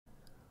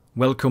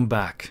Welcome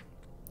back,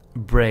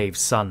 brave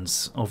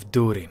sons of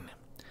Durin,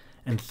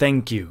 and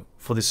thank you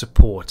for the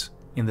support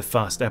in the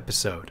first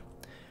episode.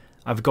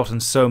 I've gotten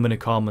so many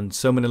comments,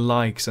 so many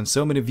likes and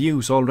so many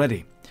views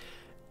already,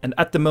 and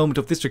at the moment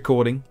of this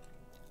recording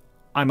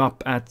I'm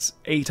up at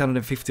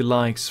 850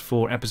 likes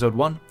for episode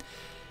 1,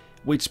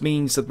 which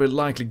means that we're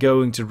likely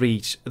going to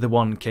reach the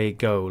 1k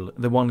goal,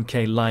 the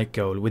 1k like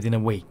goal within a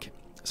week.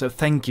 So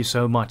thank you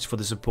so much for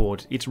the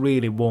support, it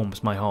really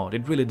warms my heart,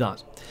 it really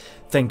does.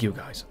 Thank you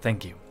guys,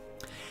 thank you.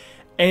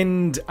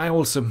 And I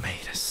also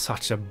made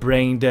such a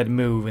brain-dead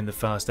move in the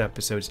first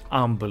episode, it's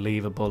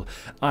unbelievable.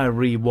 I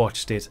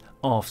rewatched it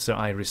after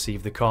I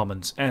received the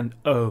comments and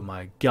oh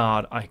my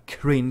god, I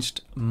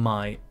cringed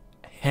my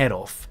head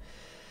off.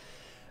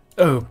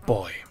 Oh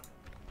boy.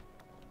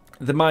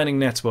 The mining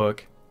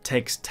network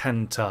takes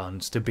 10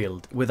 turns to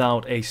build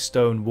without a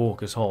stone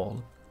walker's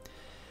hall.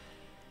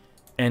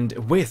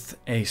 And with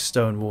a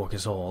stone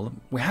walker's hall,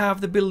 we have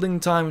the building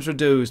times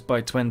reduced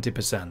by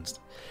 20%.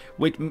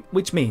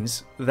 Which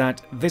means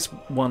that this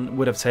one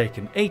would have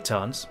taken 8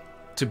 turns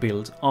to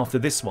build after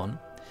this one,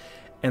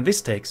 and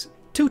this takes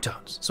 2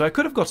 turns. So I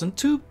could have gotten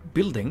 2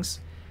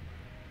 buildings,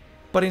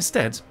 but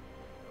instead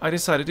I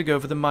decided to go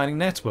for the mining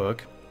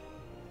network,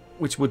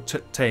 which would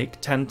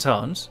take 10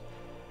 turns.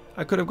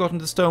 I could have gotten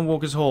the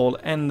Stonewalker's Hall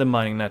and the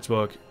mining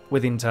network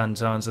within 10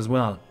 turns as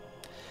well.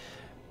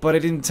 But I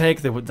didn't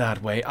take it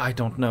that way, I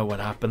don't know what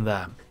happened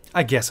there.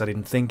 I guess I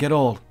didn't think at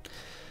all.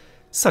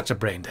 Such a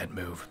brain-dead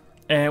move.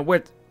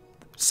 We're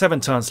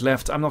 7 turns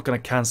left, I'm not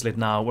going to cancel it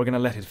now, we're going to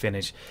let it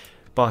finish.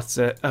 But,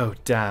 oh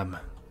damn.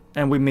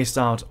 And we missed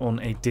out on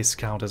a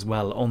discount as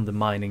well on the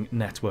mining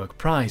network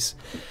price.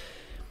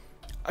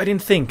 I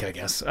didn't think, I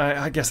guess.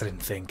 I guess I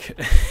didn't think.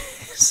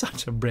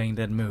 Such a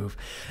brain-dead move.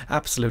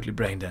 Absolutely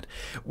brain-dead.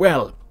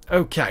 Well,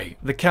 okay,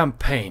 the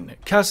campaign.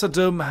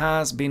 Khazad-dûm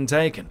has been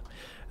taken.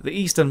 The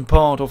eastern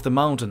part of the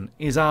mountain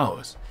is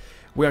ours.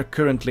 We are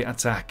currently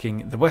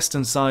attacking the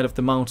western side of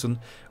the mountain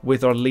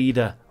with our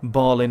leader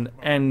Balin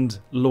and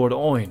Lord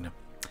Oin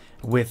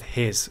with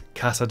his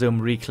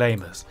Khazad-dûm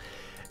reclaimers.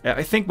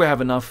 I think we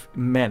have enough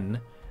men,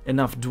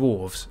 enough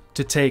dwarves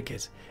to take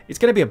it. It's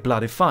going to be a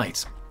bloody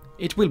fight.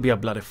 It will be a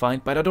bloody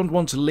fight, but I don't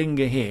want to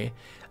linger here.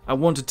 I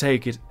want to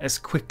take it as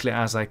quickly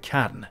as I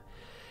can.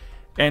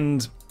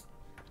 And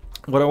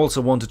what I also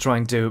want to try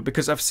and do,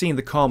 because I've seen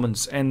the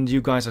comments and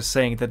you guys are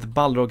saying that the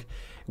Balrog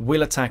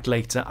will attack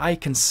later, I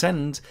can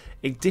send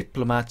a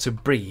diplomat to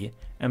Bree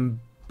and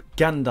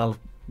Gandalf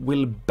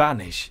will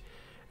banish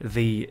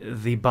the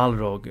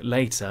Balrog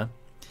later.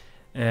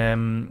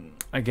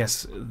 I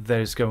guess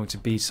there's going to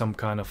be some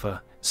kind of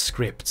a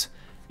script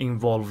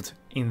involved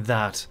in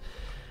that.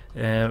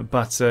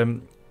 But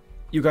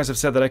you guys have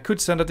said that I could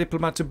send a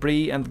diplomat to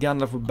Bree and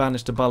Gandalf will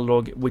banish the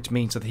Balrog, which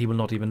means that he will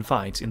not even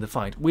fight in the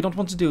fight. We don't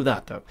want to do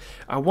that though.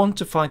 I want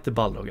to fight the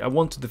Balrog. I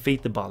want to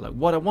defeat the Balrog.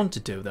 What I want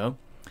to do though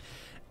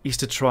is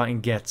to try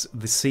and get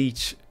the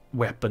siege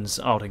weapons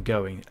out and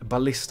going.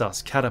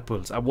 Ballistas,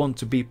 catapults. I want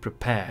to be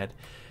prepared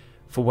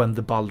for when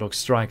the Balrog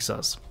strikes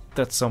us.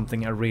 That's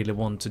something I really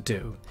want to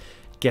do.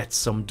 Get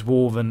some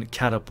dwarven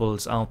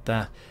catapults out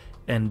there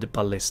and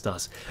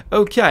ballistas.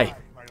 Okay,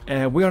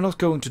 we are not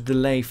going to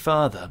delay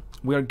further.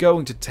 We are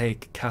going to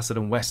take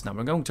Khazad-dûm West now.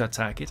 We're going to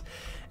attack it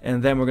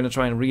and then we're going to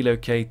try and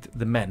relocate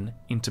the men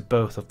into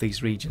both of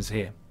these regions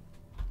here.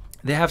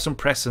 They have some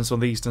presence on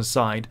the eastern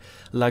side.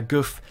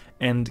 Laguf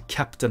and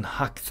Captain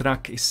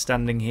Hakthrak is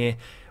standing here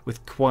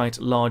with quite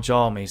large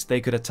armies.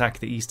 They could attack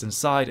the eastern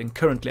side, and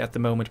currently at the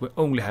moment we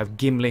only have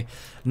Gimli,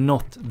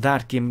 not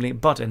that Gimli,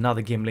 but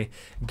another Gimli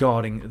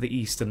guarding the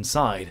eastern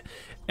side.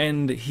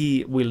 And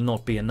he will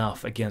not be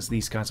enough against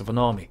these kinds of an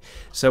army.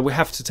 So we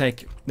have to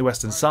take the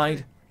western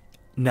side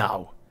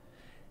now.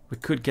 We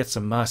could get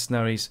some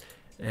mercenaries,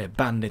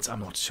 bandits. I'm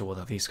not sure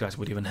that these guys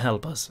would even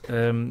help us.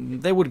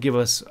 They would give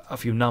us a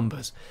few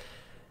numbers.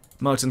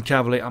 Merchant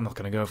cavalry, I'm not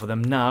going to go for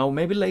them now,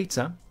 maybe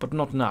later, but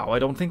not now. I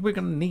don't think we're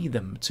going to need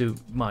them too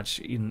much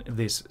in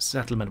this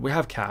settlement. We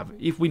have cav.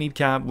 If we need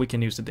cav, we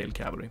can use the Dale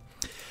cavalry.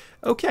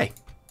 Okay,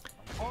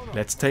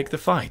 let's take the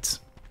fight.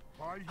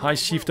 High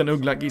Chieftain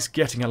Uglak is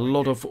getting a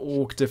lot of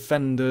orc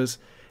defenders.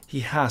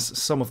 He has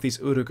some of these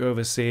Uruk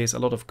overseers, a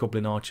lot of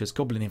goblin archers,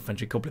 goblin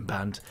infantry, goblin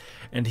band,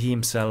 and he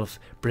himself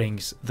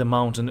brings the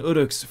mountain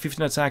Uruks.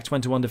 15 attack,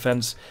 21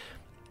 defense.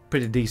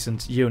 Pretty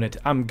decent unit.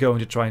 I'm going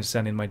to try and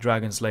send in my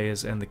Dragon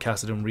Slayers and the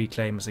Khazad-dûm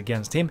Reclaimers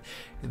against him.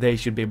 They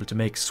should be able to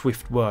make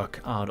swift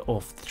work out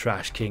of the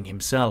Trash King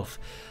himself.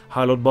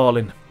 High Lord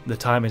Balin, the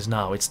time is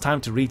now. It's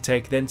time to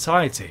retake the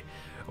entirety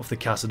of the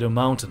Khazad-dûm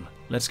Mountain.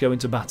 Let's go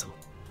into battle.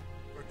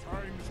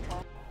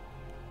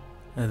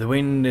 The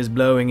wind is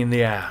blowing in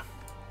the air.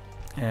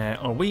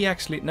 Are we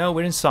actually... No,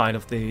 we're inside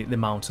of the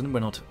mountain. We're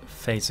not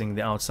facing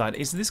the outside.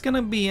 Is this going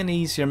to be an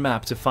easier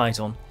map to fight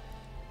on?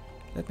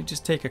 Let me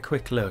just take a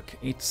quick look.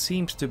 It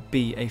seems to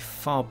be a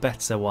far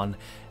better one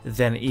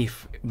than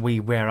if we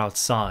were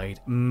outside.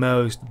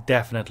 Most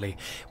definitely.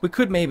 We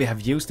could maybe have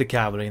used the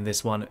cavalry in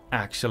this one,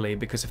 actually,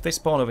 because if they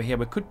spawn over here,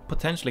 we could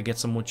potentially get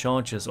some more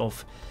charges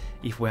off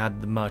if we had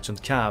the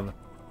merchant cav.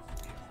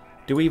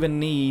 Do we even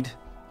need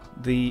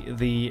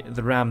the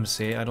rams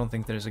here. I don't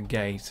think there's a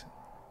gate.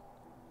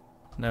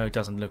 No, it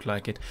doesn't look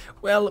like it.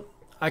 Well,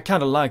 I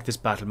kind of like this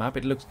battle map.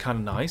 It looks kind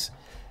of nice.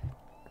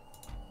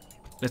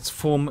 Let's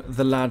form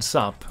the lads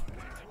up.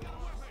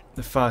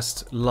 The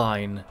first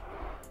line.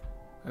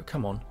 Oh,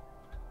 come on.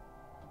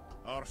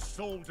 Our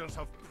soldiers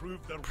have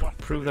proved their worth.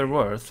 Prove their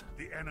worth?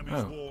 The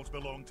enemy's walls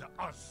belong to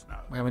us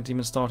now. We haven't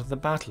even started the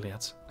battle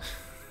yet.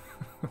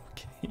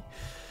 Okay.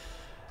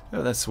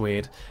 Oh, that's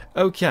weird.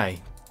 Okay.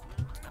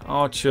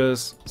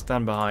 Archers,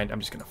 stand behind. I'm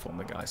just going to form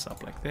the guys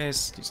up like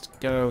this. Just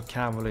go.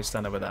 Cavalry,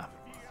 stand over there.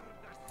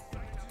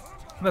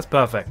 That's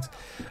perfect.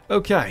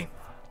 Okay.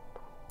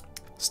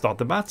 Start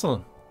the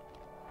battle.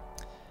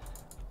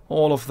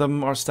 All of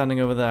them are standing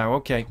over there.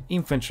 Okay.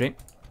 Infantry.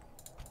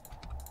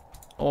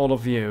 All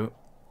of you.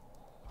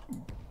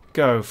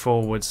 Go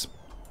forwards.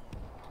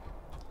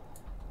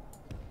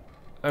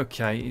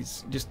 Okay.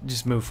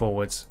 Just move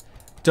forwards.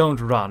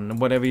 Don't run.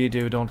 Whatever you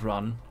do, don't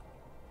run.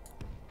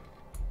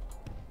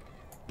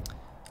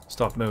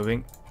 Start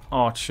moving.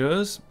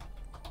 Archers.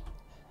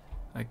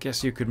 I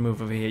guess you could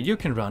move over here. You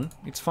can run.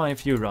 It's fine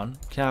if you run.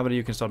 Cavalry,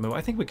 you can start moving.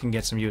 I think we can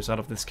get some use out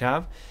of this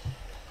cav.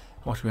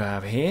 What do we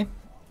have here?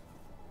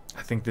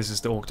 I think this is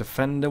the Orc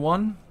Defender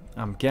one.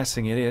 I'm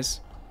guessing it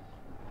is.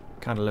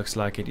 Kind of looks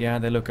like it. Yeah,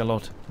 they look a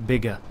lot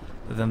bigger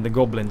than the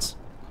goblins.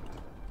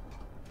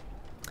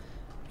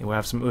 Here we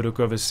have some Uruk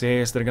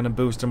overseers. They're going to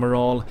boost the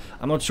morale.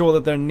 I'm not sure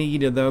that they're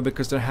needed though,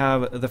 because they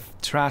have the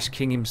Trash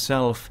King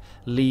himself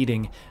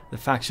leading. The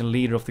faction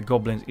leader of the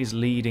goblins is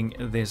leading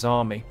this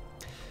army.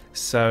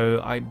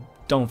 So I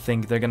don't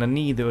think they're going to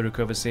need the Uruk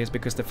overseers,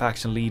 because the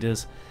faction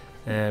leader's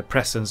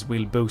presence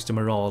will boost the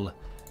morale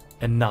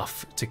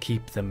enough to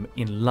keep them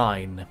in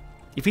line.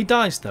 If he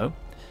dies though,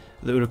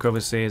 the Uruk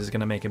overseers is going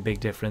to make a big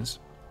difference.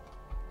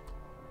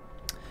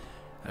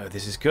 Oh,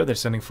 this is good. They're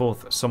sending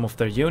forth some of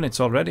their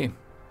units already.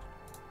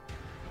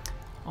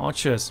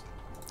 Archers,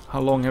 how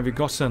long have you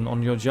gotten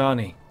on your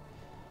journey?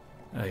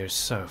 Oh, you're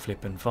so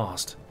flippin'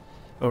 fast.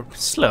 Or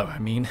slow, I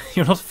mean.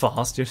 You're not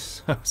fast, you're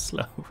so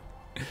slow.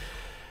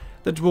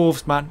 The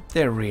dwarves, man,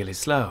 they're really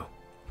slow.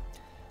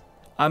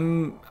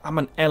 I'm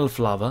an elf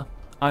lover.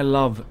 I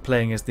love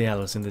playing as the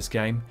elves in this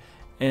game.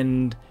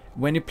 And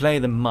when you play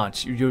them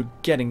much, you're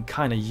getting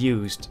kind of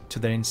used to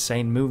their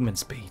insane movement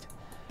speed.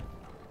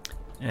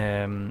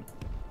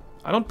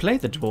 I don't play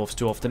the dwarves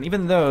too often,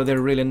 even though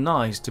they're really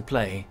nice to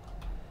play.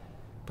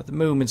 But the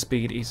movement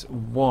speed is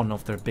one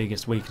of their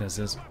biggest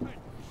weaknesses.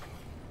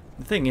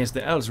 The thing is,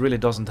 the elves really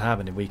doesn't have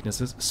any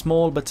weaknesses.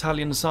 Small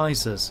battalion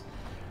sizes.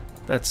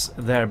 That's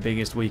their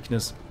biggest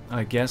weakness,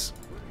 I guess.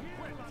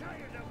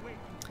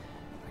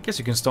 I guess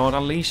you can start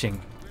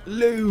unleashing.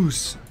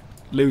 Loose!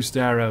 Loose the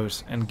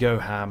arrows and go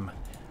ham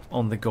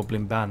on the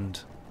goblin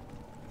band.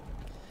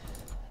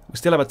 We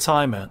still have a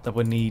timer that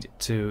we need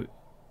to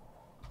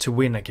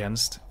win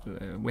against.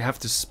 We have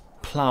to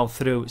plow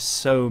through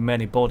so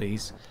many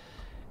bodies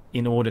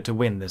in order to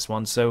win this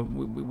one, so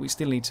we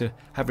still need to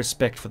have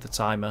respect for the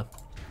timer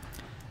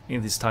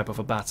in this type of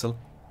a battle.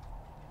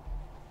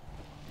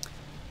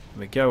 There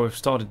we go, we've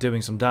started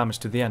doing some damage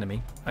to the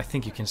enemy. I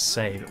think you can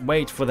save.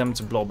 Wait for them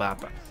to blow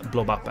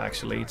up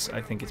actually. I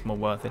think it's more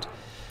worth it.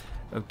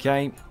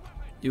 Okay,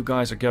 you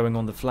guys are going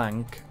on the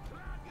flank.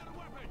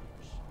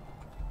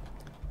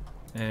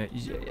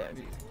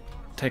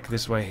 Take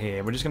this way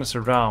here. We're just going to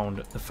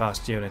surround the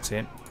fast units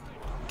here.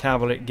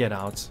 Cavalry, get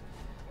out.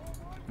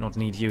 Not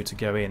need you to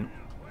go in.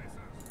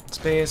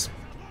 Spears.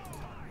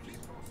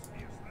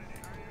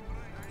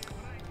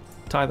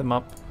 Tie them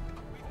up.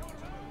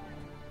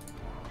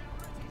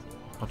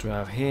 What do we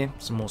have here?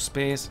 Some more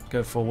spears.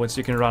 Go forwards.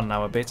 You can run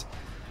now a bit.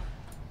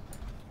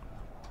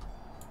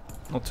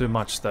 Not too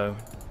much though.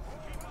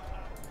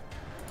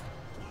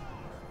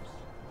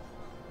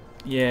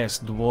 Yes,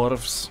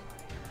 dwarves.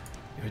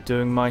 You're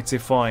doing mighty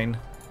fine.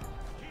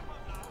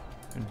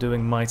 You're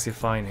doing mighty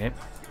fine here.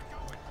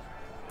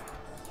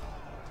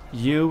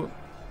 You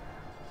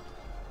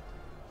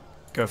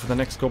go for the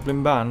next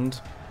goblin band,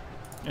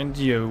 and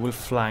you will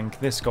flank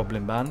this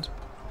goblin band.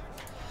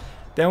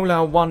 They only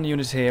have one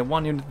unit here,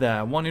 one unit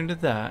there, one unit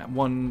there,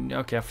 one...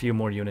 Okay, a few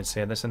more units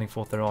here. They're sending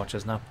forth their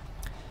archers now.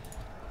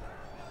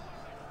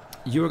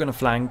 You're gonna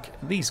flank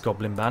these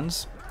goblin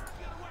bands.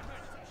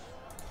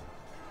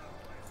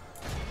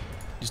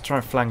 Just try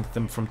and flank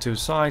them from two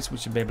sides. We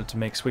should be able to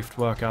make swift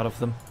work out of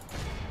them.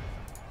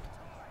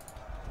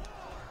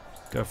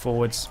 Go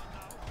forwards.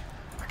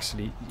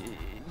 Actually,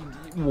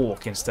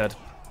 walk instead.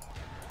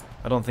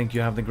 I don't think you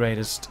have the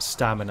greatest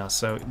stamina,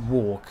 so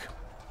walk.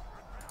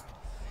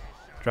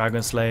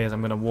 Dragon Slayers,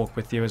 I'm gonna walk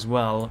with you as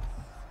well.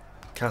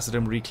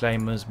 Khazad-dûm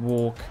Reclaimers,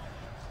 walk.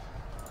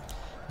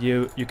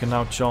 You can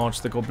now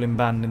charge the goblin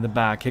band in the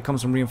back. Here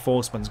comes some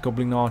reinforcements,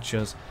 goblin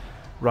archers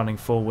running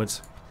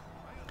forwards.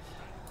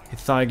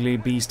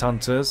 Hithagli Beast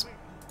Hunters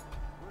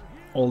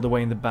all the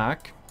way in the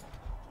back.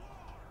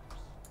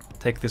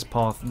 Take this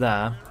path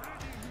there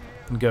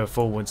and go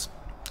forwards.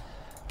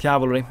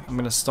 Cavalry, I'm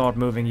going to start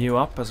moving you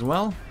up as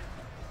well.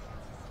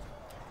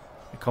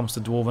 Here comes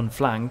the dwarven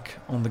flank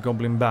on the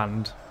goblin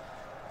band.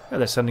 Yeah,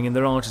 they're sending in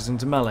their archers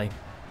into melee.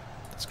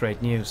 It's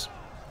great news.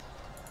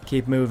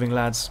 Keep moving,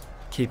 lads.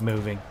 Keep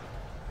moving.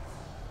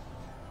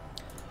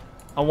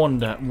 I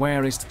wonder,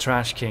 where is the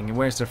Trash King?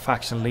 Where's their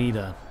faction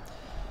leader?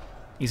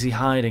 Is he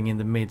hiding in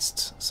the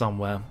midst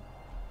somewhere?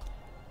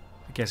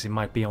 I guess he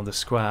might be on the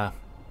square.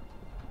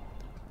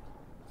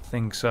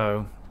 Think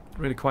so.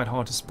 Really quite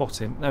hard to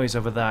spot him. No, he's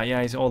over there.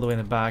 Yeah, he's all the way in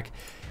the back.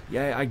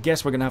 Yeah, I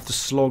guess we're going to have to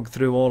slog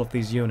through all of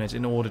these units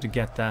in order to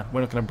get there.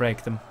 We're not going to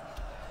break them.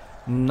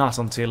 Not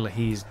until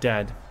he's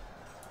dead.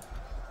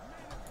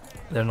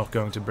 They're not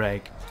going to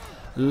break.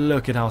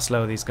 Look at how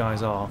slow these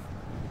guys are.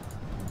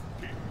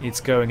 It's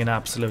going in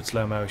absolute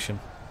slow motion.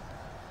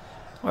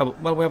 Well,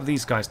 we have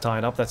these guys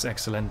tied up. That's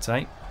excellent,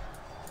 eh?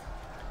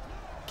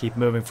 Keep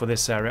moving for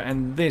this area.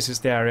 And this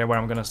is the area where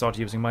I'm going to start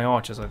using my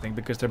archers, I think,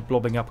 because they're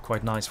blobbing up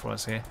quite nice for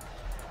us here.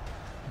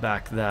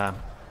 Back there.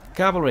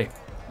 Cavalry,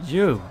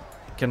 you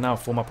can now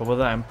form up over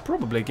there and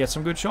probably get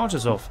some good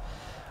charges off.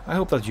 I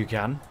hope that you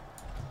can.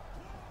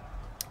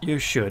 You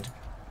should.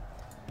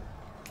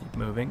 Keep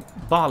moving.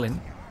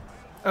 Balin.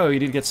 Oh, you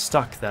did get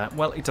stuck there.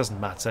 Well, it doesn't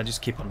matter.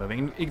 Just keep on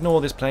moving.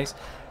 Ignore this place.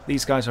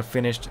 These guys are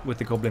finished with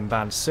the goblin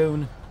band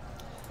soon.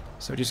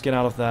 So just get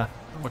out of there.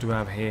 What do we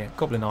have here?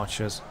 Goblin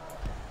archers.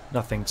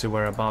 Nothing to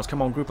worry about.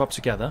 Come on, group up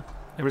together.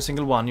 Every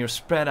single one. You're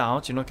spread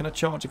out. You're not going to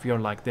charge if you're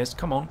like this.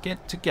 Come on,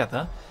 get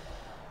together.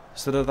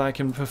 So that I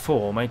can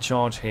perform a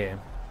charge here.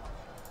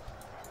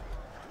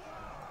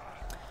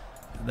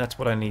 That's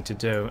what I need to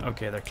do.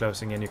 Okay, they're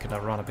closing in. You can now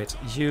run a bit.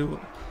 You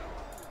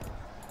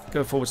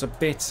go forwards a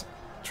bit.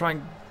 Try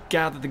and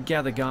gather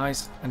together,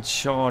 guys, and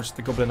charge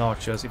the goblin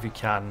archers if you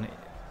can.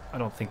 I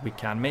don't think we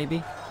can.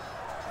 Maybe?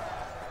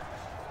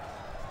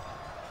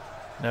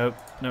 No,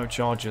 no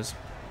charges.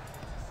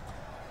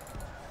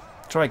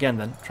 Try again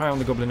then. Try on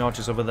the goblin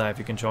archers over there if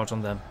you can charge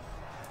on them.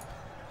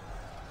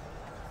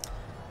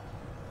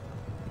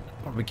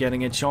 Are we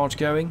getting a charge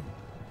going?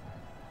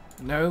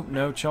 No,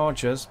 no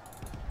charges.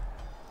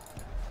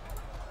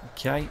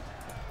 Okay.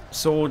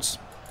 Swords.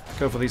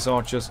 Go for these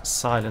archers.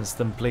 Silence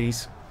them,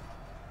 please.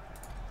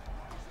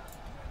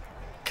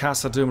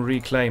 Khazad-dûm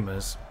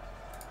reclaimers.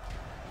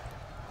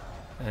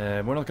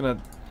 We're not going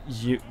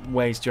to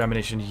waste your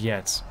ammunition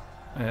yet.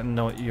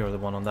 No, you're the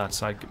one on that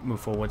side.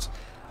 Move forwards.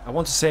 I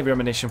want to save your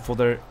ammunition for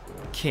their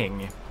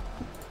king.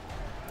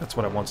 That's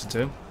what I want to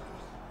do.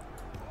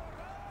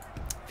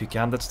 If you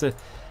can, that's the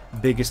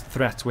biggest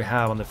threat we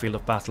have on the field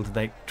of battle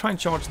today. Try and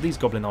charge these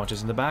goblin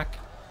archers in the back.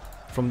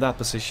 From that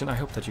position, I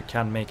hope that you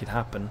can make it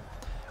happen.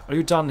 Are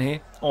you done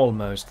here?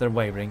 Almost. They're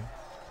wavering.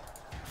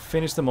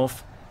 Finish them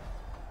off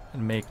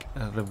and make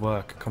the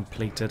work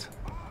completed.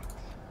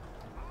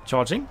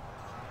 Charging?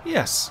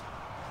 Yes.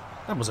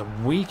 That was a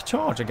weak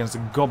charge against the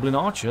goblin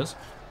archers.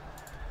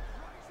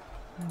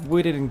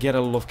 We didn't get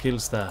a lot of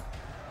kills there.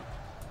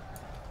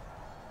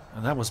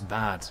 And that was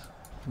bad.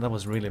 That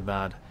was really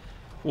bad.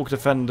 Orc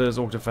defenders,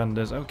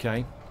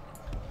 okay.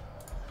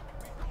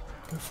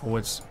 Go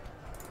forwards.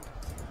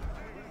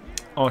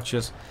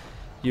 Archers,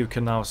 you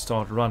can now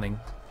start running.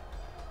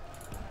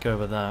 Go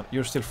over there.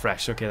 You're still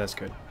fresh, okay, that's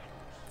good.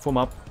 Form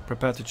up,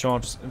 prepare to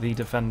charge the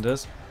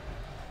defenders.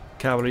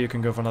 Cavalry, you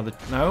can go for another...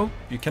 No,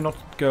 you cannot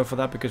go for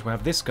that because we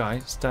have this guy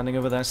standing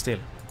over there still.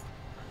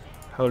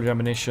 Hold your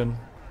ammunition.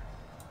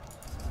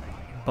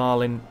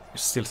 Balin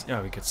is still...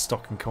 Oh, we get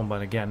stuck in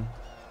combat again.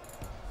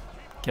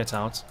 Get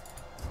out.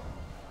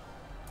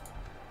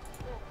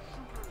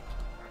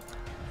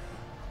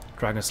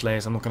 Dragon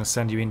Slayers, I'm not going to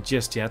send you in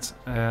just yet.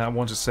 I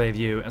want to save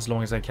you as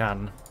long as I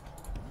can.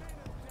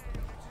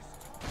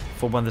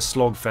 For when the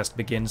slogfest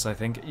begins, I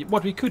think.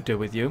 What we could do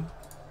with you...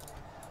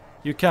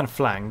 You can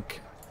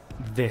flank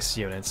this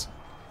unit.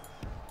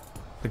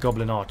 The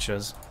Goblin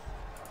Archers.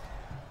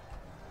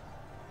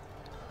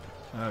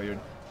 Oh, you're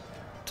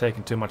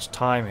taking too much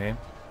time here.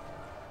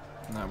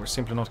 No, we're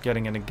simply not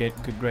getting any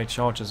great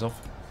charges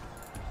off.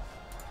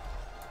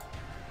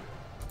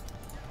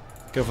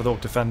 Go for the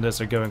Orc Defenders,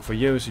 they're going for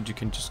you, so you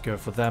can just go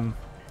for them.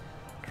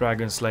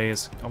 Dragon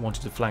Slayers, I want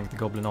you to flank the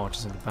Goblin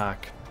Archers in the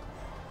back.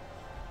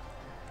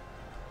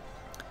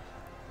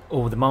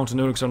 Oh, the Mountain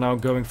Uruks are now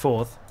going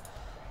forth.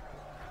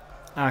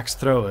 Axe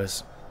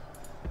Throwers.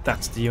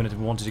 That's the unit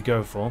we wanted to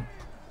go for.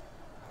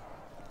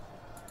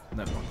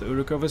 No, not the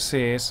Uruk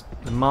Overseers,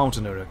 the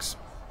Mountain Uruks.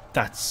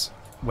 That's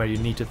where you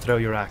need to throw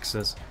your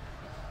axes.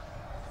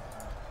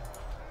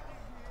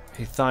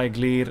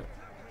 Hithaiglir.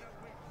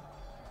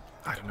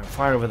 I don't know,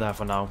 fire over there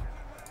for now.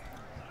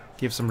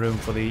 Give some room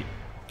for the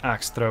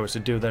axe throwers to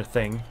do their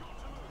thing.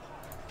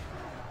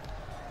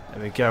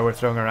 There we go, we're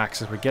throwing our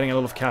axes. We're getting a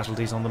lot of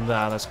casualties on them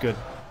there, that's good.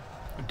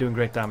 We're doing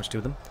great damage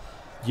to them.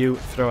 You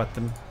throw at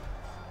them.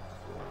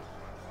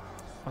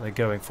 Are they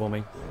going for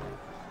me?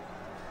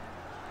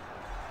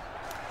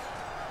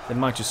 They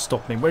might just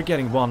stop me. We're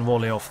getting one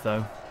volley off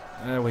though.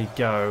 There we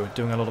go,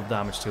 doing a lot of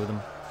damage to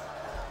them.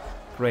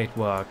 Great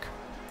work.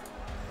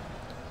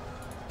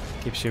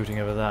 Keep shooting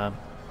over there.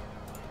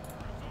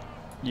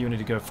 You need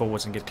to go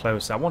forwards and get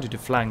closer. I want you to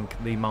flank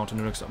the Mountain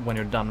Uruks when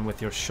you're done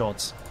with your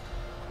shots.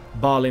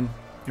 Balin,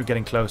 you're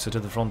getting closer to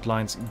the front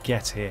lines.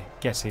 Get here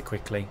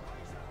quickly.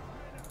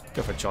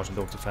 Go for a charge on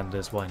the Orc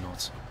Defenders, why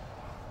not?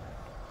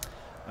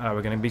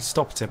 We're going to be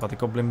stopped here by the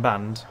goblin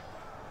band.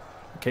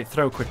 Okay,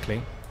 throw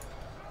quickly.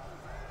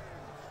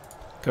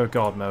 Go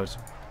guard mode.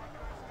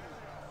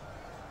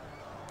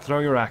 Throw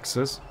your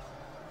axes.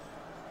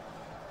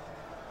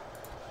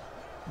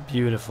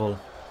 Beautiful.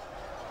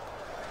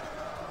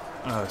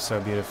 Oh, so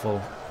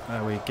beautiful.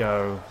 There we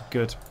go.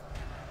 Good.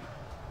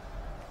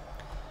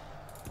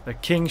 The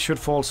king should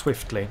fall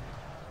swiftly.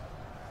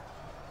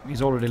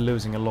 He's already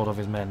losing a lot of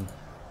his men.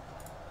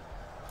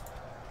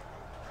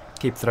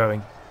 Keep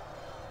throwing.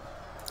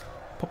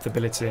 Pop the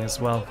ability as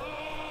well.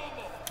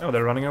 Oh,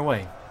 they're running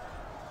away.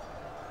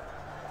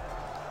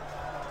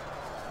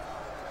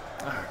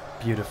 Oh,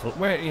 beautiful.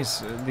 Where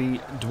is the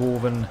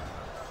dwarven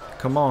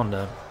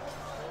commander?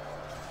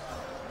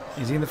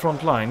 Is he in the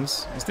front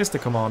lines? Is this the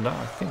commander?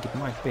 I think it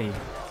might be.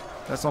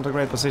 That's not a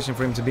great position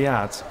for him to be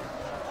at.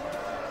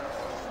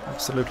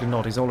 Absolutely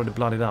not. He's already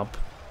bloodied up.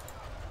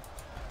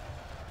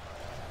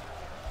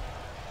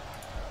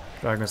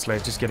 Dragon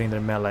Slayers just getting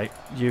their melee.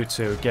 You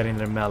two getting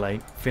their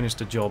melee. Finish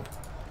the job.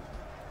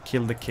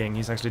 Kill the king.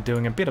 He's actually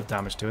doing a bit of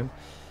damage to him.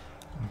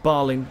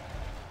 Balin.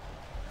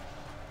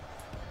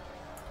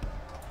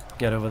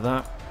 Get over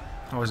that.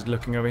 How is it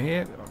looking over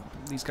here?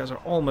 These guys are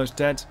almost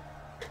dead.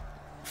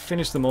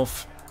 Finish them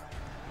off.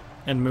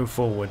 And move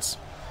forwards.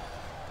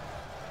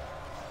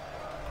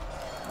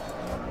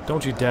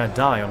 Don't you dare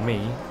die on me.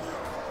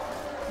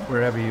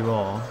 Wherever you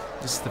are.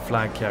 This is the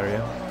flag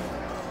carrier.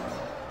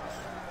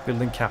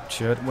 Building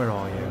captured. Where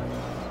are you?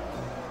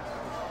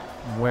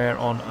 Where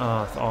on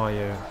earth are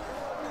you?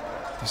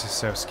 This is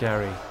so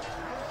scary.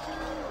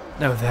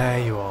 No, there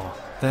you are.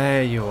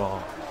 There you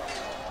are.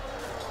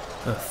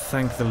 Oh,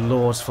 thank the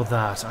lords for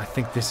that. I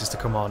think this is the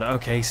commander.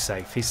 Okay, he's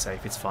safe. He's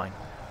safe. It's fine.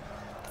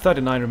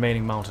 39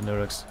 remaining mountain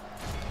Uruks.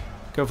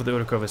 Go for the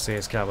Uruk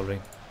Overseer's cavalry.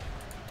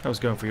 I was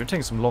going for you. You're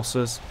taking some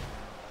losses.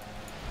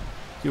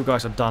 You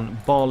guys are done.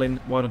 Balin,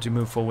 why don't you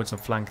move forwards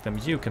and flank them?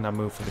 You can now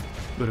move for the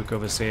Uruk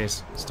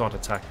Overseers. Start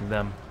attacking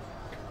them.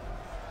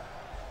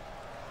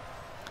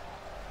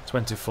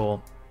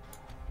 24.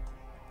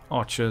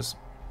 Archers.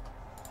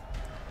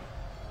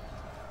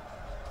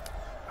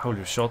 Hold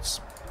your shots.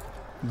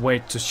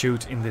 Wait to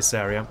shoot in this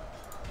area.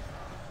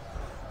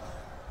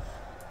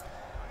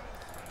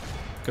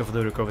 Go for the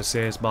Uruk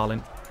Overseers,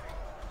 Balin.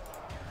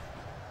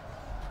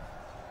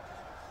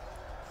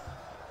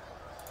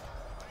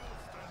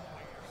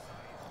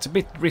 It's a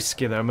bit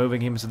risky though,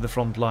 moving him to the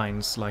front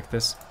lines like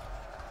this.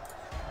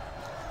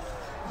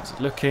 How's it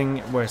looking?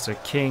 Where's their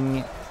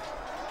king?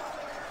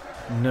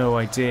 No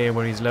idea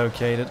where he's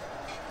located.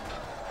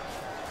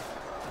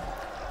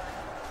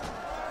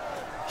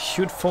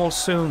 Should fall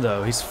soon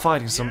though, he's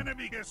fighting some...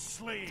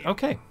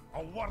 Okay.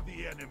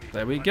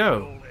 There we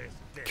go.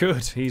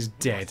 Good, he's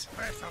dead.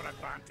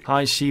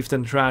 High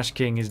Chieftain Trash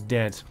King is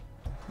dead.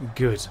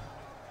 Good.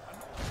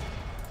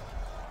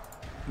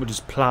 We're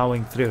just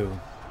plowing through.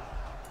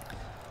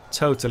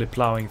 Totally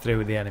plowing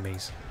through the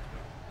enemies.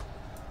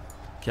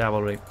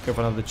 Cavalry. Go for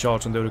another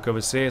charge on the Uruk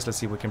Overseers. Let's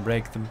see if we can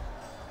break them.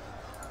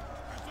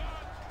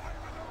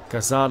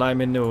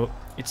 Khazad-dûm.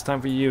 It's time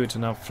for you to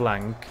now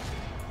flank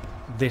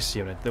this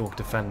unit, the Orc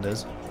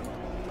Defenders.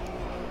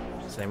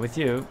 Same with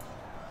you.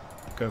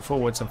 Go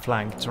forwards and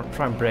flank.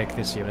 Try and break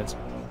this unit.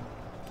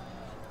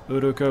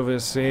 Uruk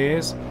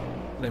Overseers.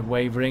 They're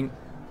wavering.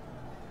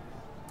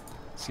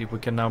 See if we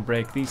can now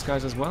break these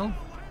guys as well.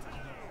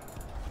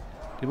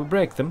 Did we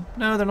break them?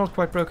 No, they're not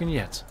quite broken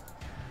yet.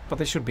 But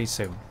they should be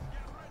soon.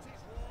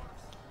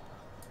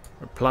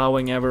 We're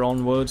ploughing ever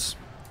onwards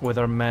with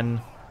our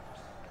men.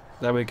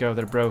 There we go,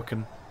 they're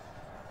broken.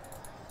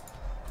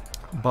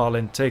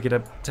 Balin, take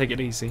it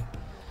easy.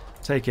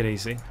 Take it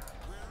easy.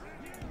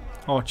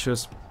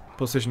 Archers,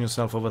 position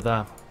yourself over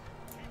there.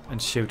 And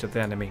shoot at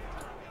the enemy.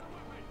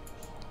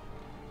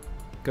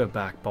 Go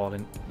back,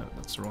 Balin. No,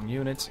 that's the wrong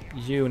unit.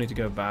 You need to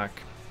go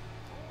back.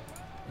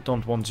 I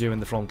don't want you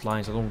in the front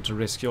lines. I don't want to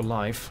risk your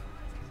life.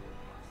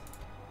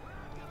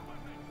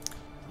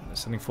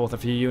 Sending forth a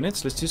few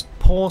units. Let's just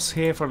pause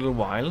here for a little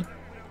while.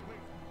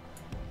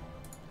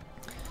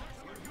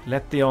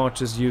 Let the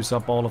archers use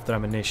up all of their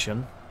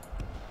ammunition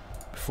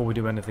before we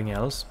do anything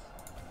else.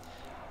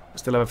 We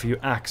still have a few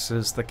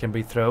axes that can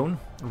be thrown.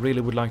 Really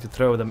would like to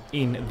throw them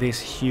in this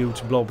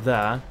huge blob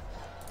there.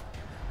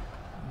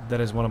 That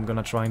is what I'm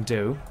gonna try and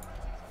do.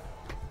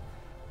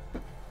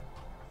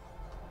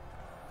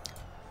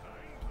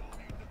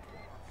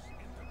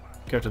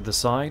 Go to the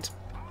side.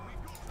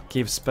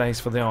 Give space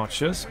for the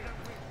archers.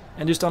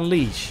 And just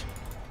unleash.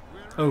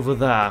 Over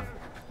there.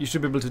 You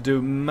should be able to do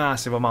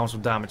massive amounts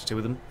of damage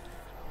to them.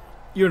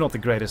 You're not the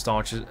greatest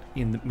archer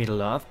in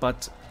Middle-earth,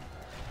 but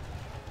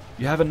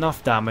you have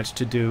enough damage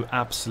to do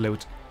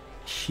absolute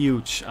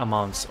huge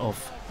amounts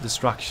of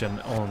destruction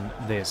on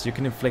this. You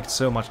can inflict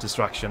so much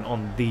destruction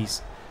on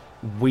these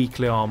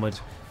weakly armored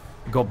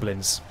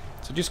goblins.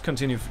 So just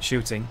continue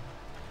shooting.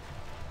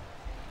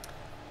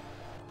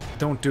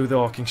 Don't do the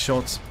arcing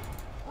shots.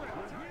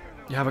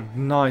 You have a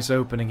nice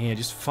opening here.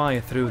 Just fire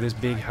through this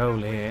big hole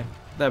here.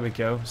 There we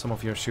go. Some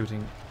of you are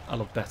shooting a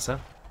lot better.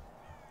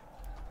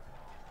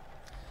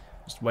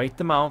 Just wait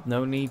them out.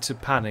 No need to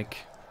panic.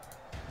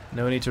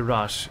 No need to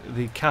rush.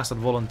 The Khazad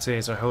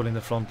volunteers are holding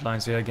the front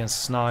lines here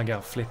against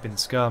Snaga flipping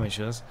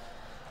skirmishers.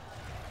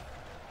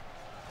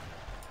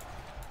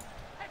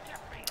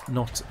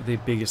 Not the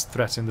biggest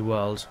threat in the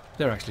world.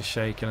 They're actually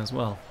shaken as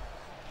well.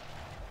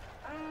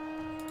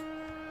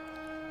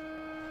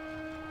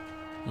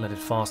 Let it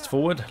fast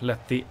forward.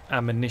 Let the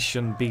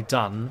ammunition be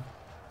done.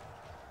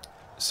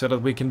 So that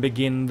we can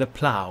begin the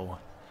plough.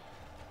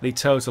 The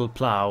total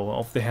plough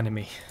of the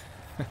enemy.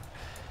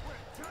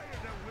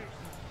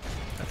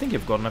 I think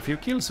you've gotten a few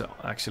kills,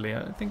 actually.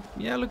 I think,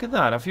 yeah, look at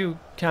that. A few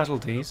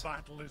casualties.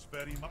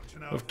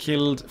 We've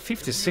killed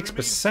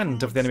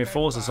 56% of the enemy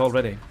forces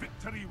already.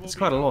 It's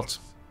quite a lot.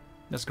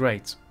 That's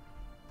great.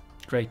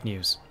 Great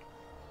news.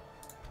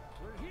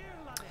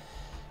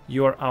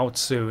 You are out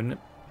soon.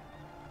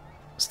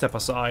 Step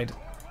aside.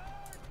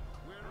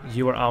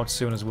 You are out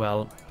soon as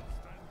well.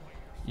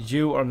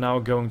 You are now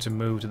going to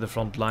move to the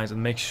front lines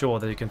and make sure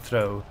that you can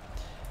throw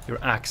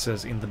your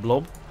axes in the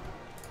blob.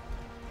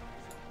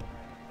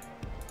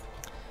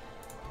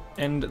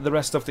 And the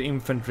rest of the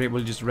infantry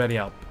will just ready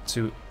up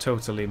to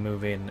totally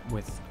move in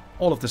with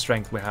all of the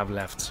strength we have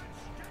left.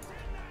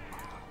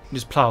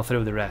 Just plow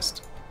through the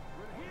rest.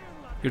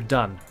 You're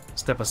done.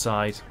 Step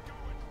aside.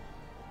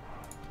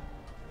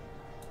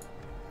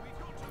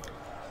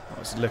 I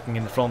was looking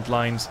in the front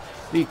lines.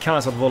 The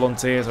Khazad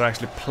volunteers are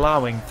actually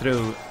plowing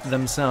through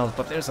themselves,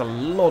 but there's a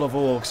lot of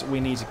orcs we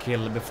need to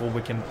kill before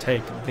we can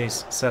take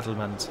this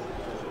settlement.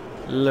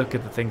 Look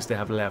at the things they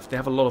have left. They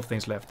have a lot of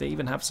things left. They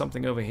even have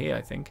something over here,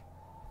 I think.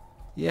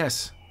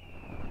 Yes.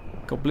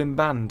 Goblin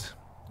band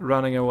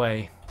running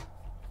away.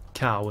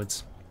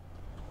 Cowards.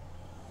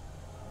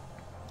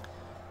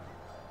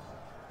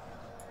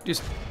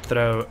 Just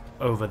throw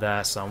over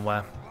there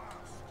somewhere.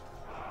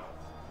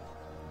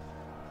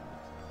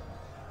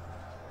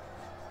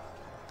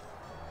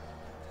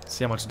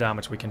 See how much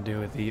damage we can do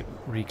with the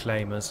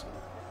reclaimers.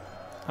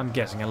 I'm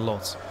getting a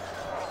lot.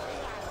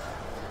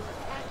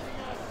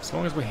 As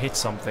long as we hit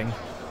something,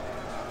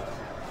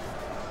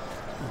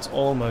 it's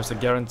almost a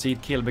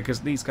guaranteed kill because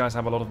these guys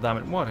have a lot of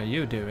damage. What are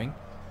you doing?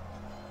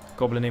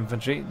 Goblin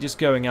infantry, just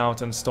going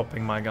out and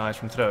stopping my guys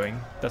from throwing.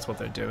 That's what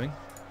they're doing.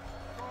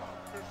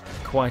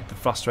 Quite the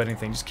frustrating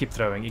thing. Just keep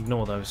throwing.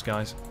 Ignore those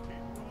guys.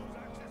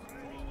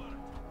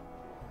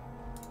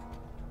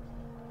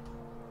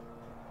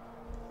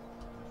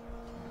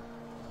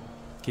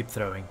 Keep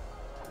throwing.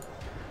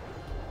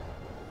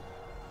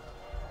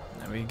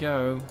 There we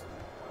go.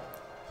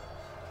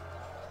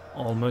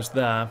 Almost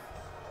there.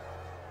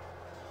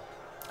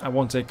 I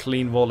want a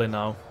clean volley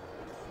now.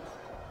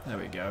 There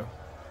we go.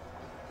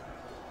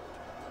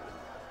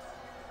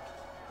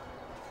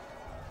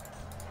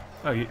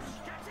 Oh, you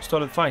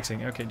started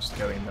fighting? Okay, just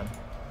go in then.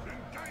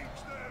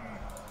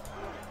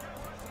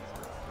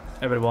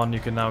 Everyone, you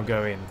can now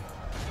go in.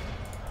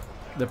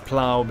 The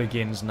plough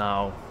begins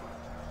now.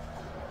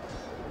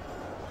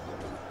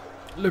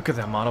 Look at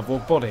the amount of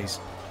orc bodies.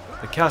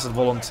 The Khazad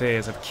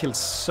volunteers have killed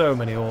so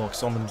many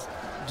orcs on them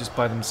just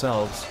by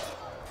themselves.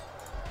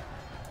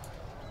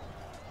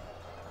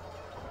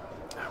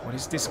 What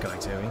is this guy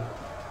doing?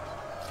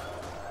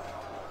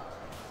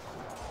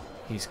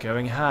 He's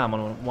going ham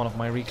on one of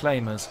my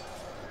reclaimers.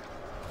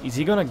 Is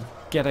he gonna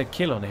get a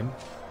kill on him?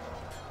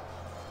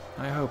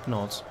 I hope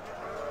not.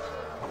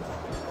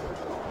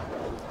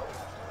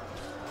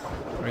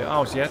 Are you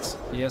out yet?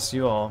 Yes,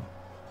 you are.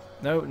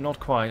 No, not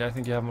quite. I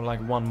think you have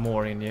like one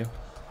more in you.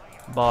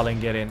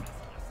 Balin, get in.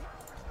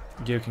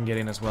 You can get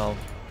in as well.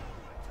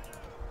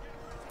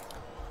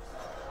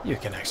 You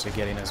can actually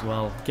get in as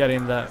well. Get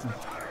in there.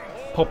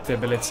 Pop the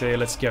ability.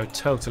 Let's go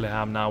totally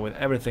ham now with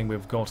everything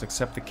we've got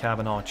except the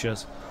cavern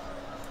archers.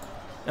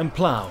 And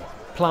plow.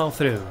 Plow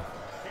through.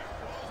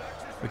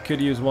 We could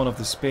use one of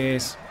the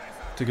spears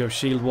to go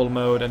shield wall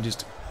mode and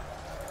just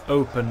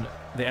open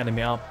the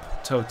enemy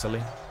up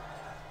totally.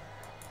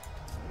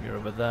 You're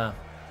over there.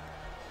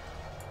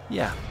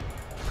 Yeah,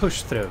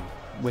 push through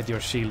with your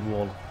shield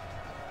wall.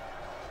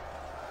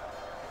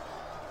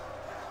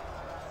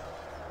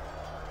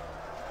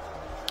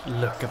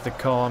 Look at the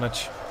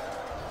carnage.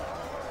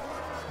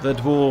 The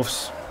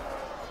dwarves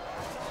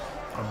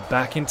are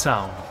back in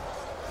town.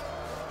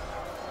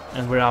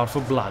 And we're out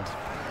for blood,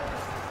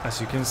 as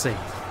you can see.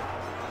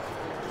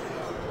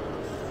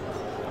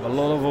 Have a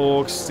lot of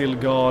orcs still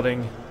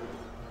guarding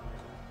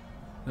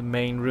the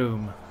main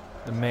room,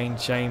 the main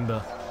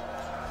chamber.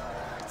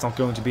 It's not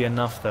going to be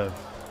enough though.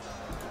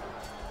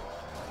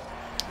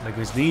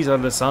 Because these are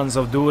the sons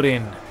of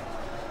Durin.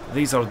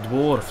 These are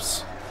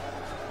dwarves.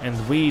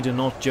 And we do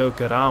not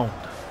joke around.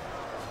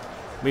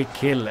 We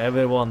kill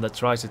everyone that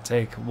tries to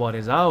take what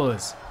is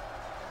ours.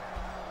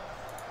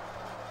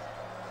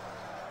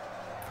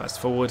 Fast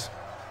forward.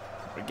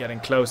 We're getting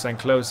closer and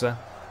closer.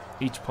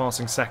 Each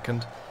passing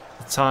second.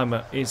 The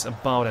timer is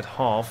about at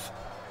half.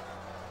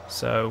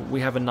 So we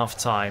have enough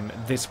time.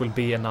 This will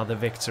be another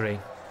victory.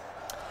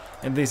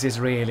 And this is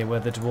really where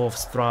the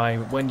dwarves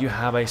thrive. When you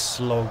have a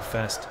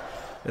slogfest.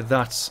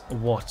 That's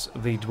what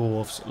the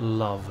dwarves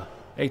love.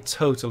 A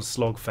total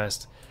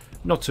slogfest.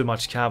 Not too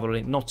much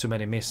cavalry, not too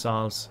many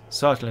missiles.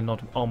 Certainly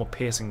not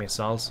armor-piercing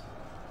missiles.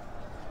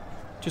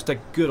 Just a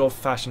good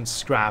old-fashioned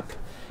scrap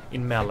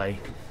in melee.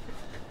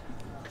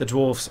 The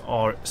dwarves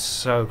are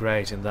so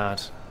great in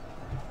that.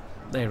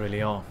 They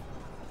really are.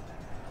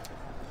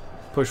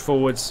 Push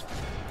forwards,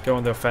 go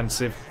on the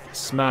offensive,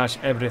 smash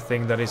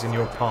everything that is in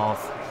your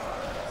path.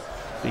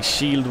 The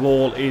shield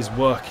wall is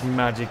working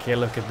magic here,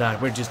 look at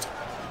that. We're just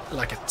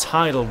like a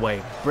tidal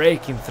wave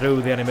breaking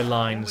through the enemy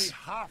lines.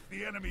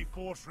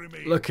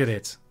 Look at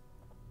it.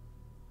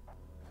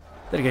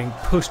 They're getting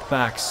pushed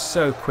back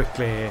so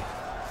quickly here.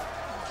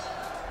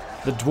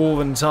 The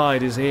dwarven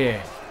tide is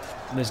here.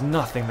 There's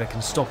nothing that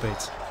can stop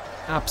it.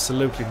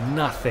 Absolutely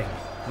nothing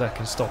that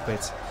can stop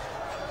it.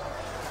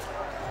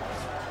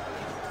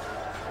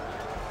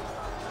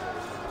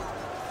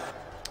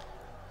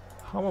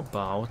 How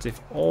about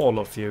if all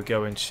of you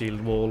go in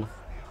shield wall?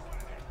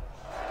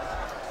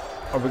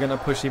 Are we gonna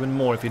push even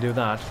more if you do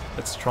that?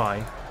 Let's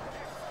try.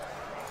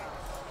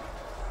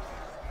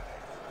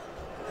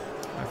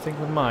 I think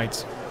we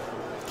might.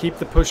 Keep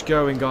the push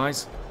going,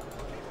 guys.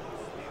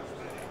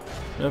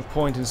 No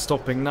point in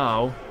stopping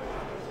now.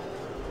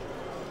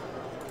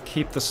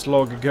 Keep the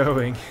slog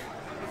going.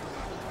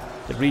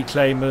 The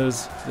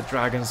reclaimers, the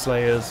dragon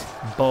slayers,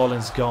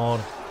 Balin's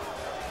guard,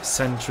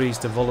 sentries,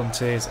 the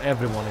volunteers,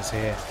 everyone is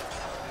here.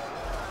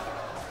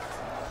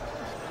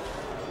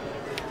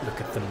 Look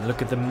at them,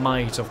 look at the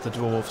might of the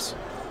dwarves.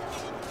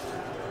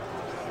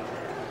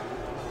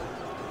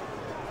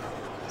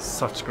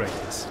 Such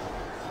greatness.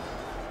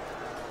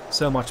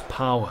 So much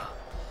power.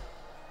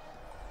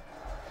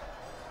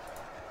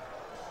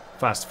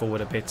 Fast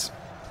forward a bit.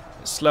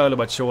 Slowly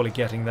but surely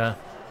getting there.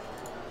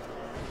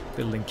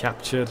 Building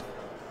captured.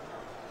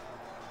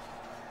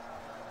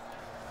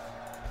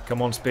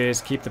 Come on,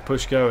 spears, keep the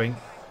push going.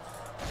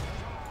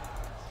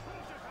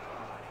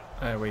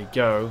 There we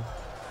go.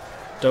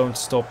 Don't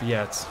stop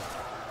yet.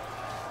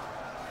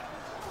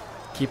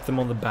 Keep them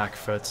on the back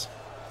foot.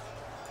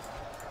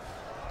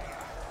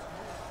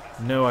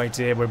 No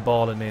idea where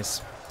Balin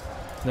is.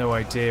 No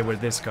idea where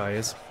this guy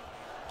is.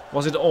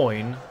 Was it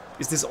Oin?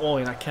 Is this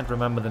Oin? I can't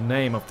remember the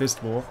name of this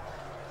dwarf.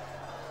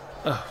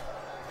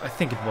 I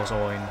think it was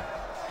Oin.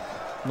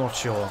 Not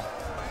sure.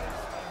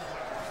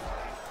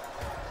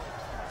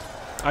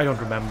 I don't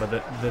remember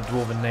the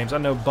dwarven names. I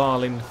know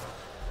Balin,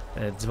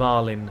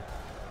 Dvalin,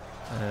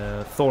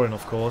 Thorin,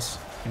 of course,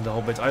 in the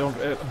Hobbit. I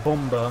don't.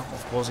 Bomber,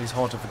 of course, he's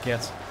hard to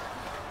forget.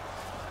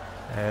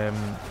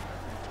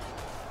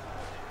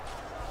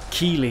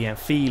 Keely and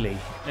Feely,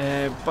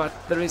 but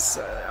there is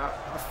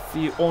a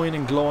few Oin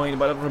and Gloin,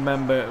 but I don't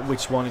remember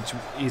which one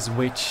is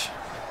which.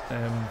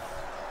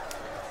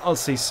 I'll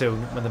see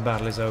soon when the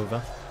battle is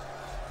over.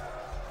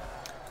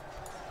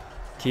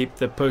 Keep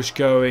the push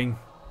going.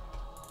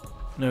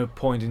 No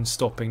point in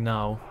stopping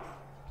now.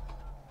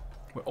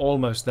 We're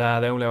almost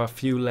there. They only have a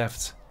few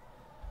left.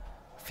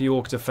 A few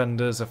Orc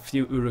defenders, a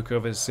few Uruk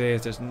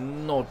overseers. There's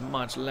not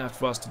much left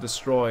for us to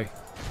destroy.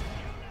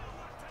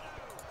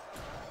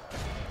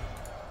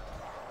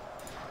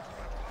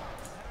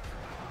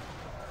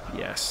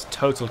 Yes,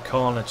 total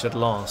carnage at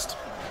last.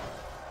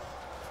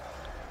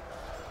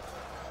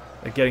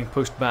 They're getting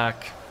pushed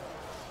back.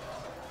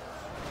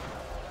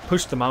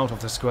 Push them out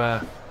of the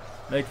square.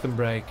 Make them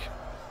break.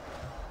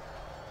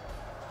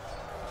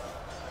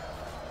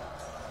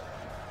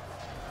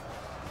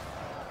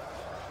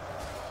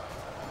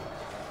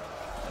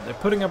 They're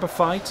putting up a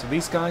fight.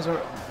 These guys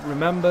are...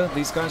 Remember,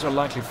 these guys are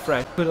likely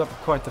fresh. Put up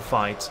quite the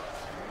fight.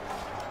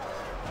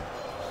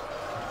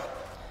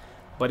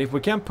 But if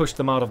we can push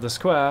them out of the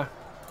square,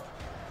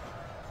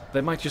 they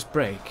might just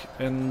break.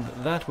 And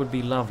that would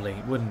be lovely,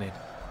 wouldn't it?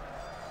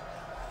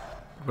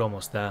 We're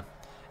almost there.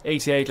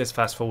 88, let's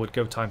fast forward,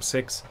 go times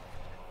 6.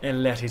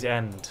 And let it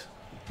end.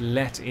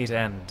 Let it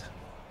end.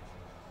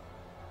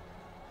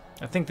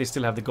 I think they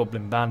still have the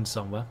Goblin Band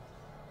somewhere.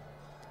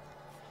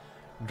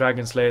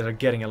 Dragon Slayers are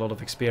getting a lot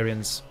of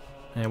experience.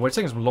 We're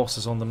taking some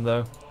losses on them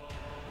though.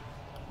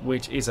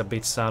 Which is a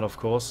bit sad, of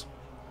course.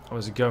 I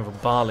was going for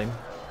Balin.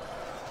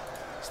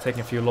 He's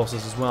taking a few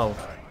losses as well.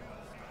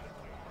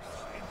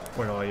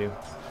 Where are you?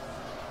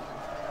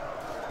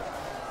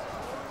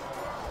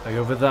 Are you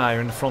over there?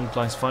 You're in the front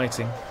lines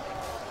fighting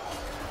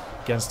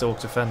against the Orc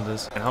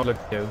defenders. And how look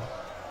you?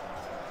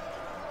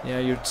 Yeah,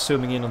 you're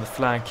zooming in on the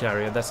flag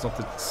carrier. That's not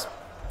the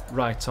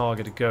right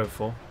target to go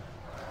for.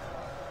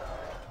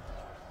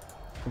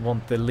 I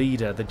want the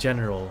leader, the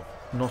general,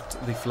 not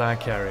the flag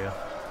carrier.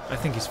 I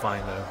think he's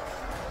fine though.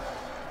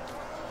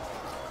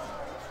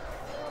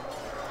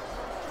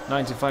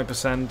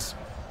 95%.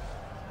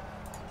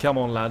 Come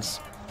on, lads.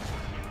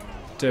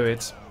 Do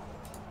it.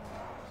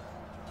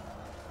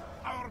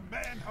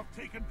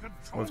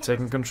 We've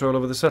taken control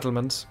over the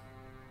settlements.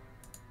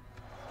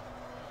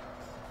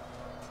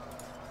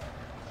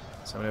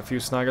 So we have a few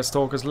Snaga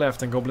Stalkers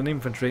left and Goblin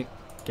Infantry.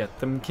 Get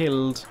them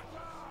killed.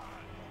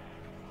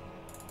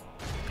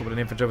 Goblin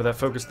Infantry over there,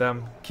 focus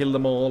them. Kill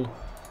them all.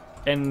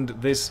 End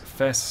this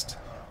fest.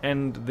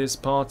 End this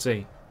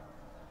party.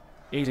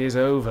 It is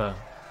over.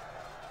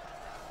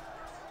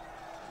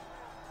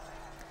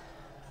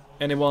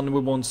 Anyone we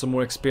want some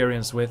more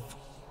experience with?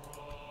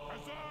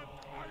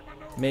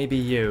 Maybe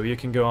you. You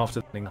can go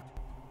after them.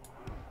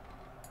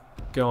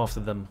 Go after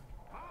them.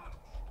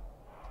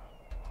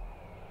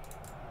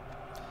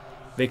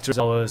 Victory is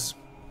ours.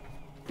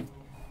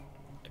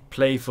 A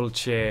playful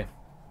cheer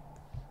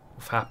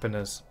of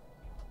happiness.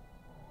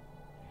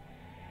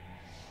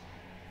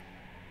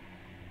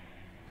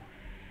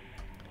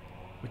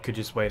 We could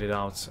just wait it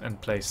out and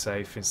play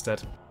safe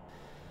instead.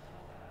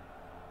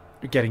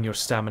 You're getting your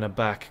stamina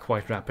back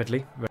quite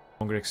rapidly. We're no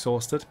longer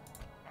exhausted.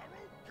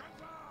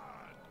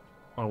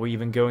 Are we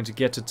even going to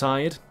get too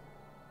tired?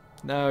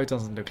 No, it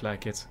doesn't look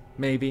like it.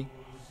 Maybe.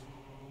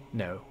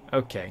 No.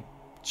 Okay.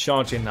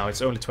 Charge in now.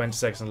 It's only 20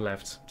 seconds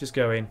left. Just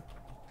go in.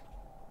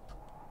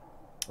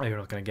 Oh, you're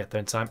not going to get there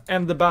in time.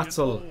 End the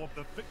battle.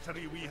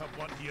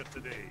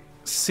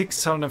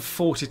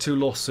 642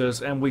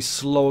 losses, and we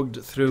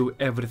slogged through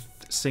every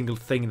single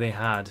thing they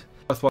had.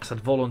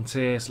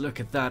 Volunteers, look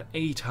at that,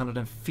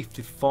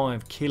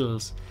 855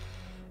 kills.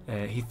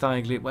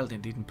 Hithagli, well, they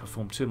didn't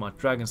perform too much.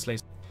 Dragon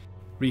Slayers,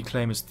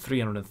 Reclaimers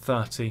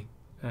 330,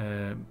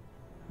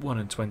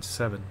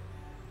 127.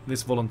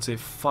 This volunteer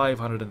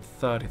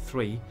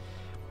 533.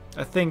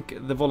 I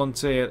think the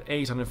volunteer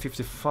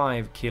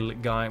 855 kill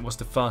guy was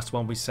the first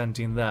one we sent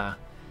in there.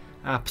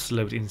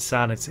 Absolute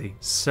insanity.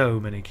 So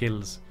many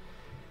kills.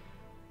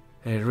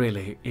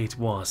 Really, it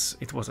was.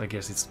 I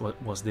guess it's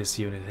what was this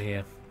unit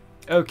here.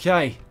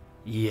 Okay.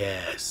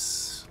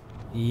 Yes.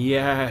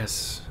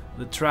 Yes.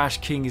 The Trash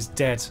King is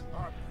dead.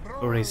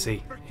 Or is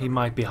he? He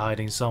might be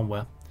hiding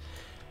somewhere.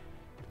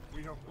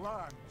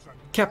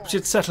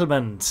 Captured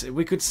settlement.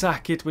 We could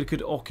sack it, we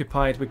could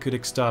occupy it, we could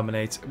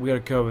exterminate. We are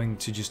going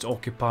to just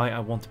occupy. I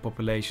want the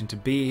population to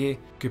be here.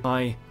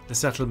 Occupy the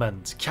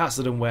settlement.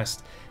 Khazad-dûm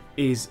West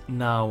is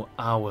now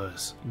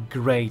ours.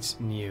 Great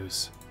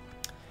news.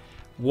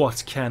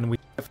 What can we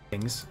do?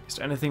 Things? Is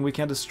there anything we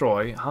can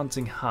destroy?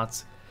 Hunting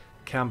hut,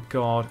 camp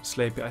guard,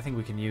 slave. I think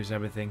we can use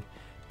everything.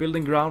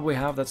 Building ground we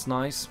have, that's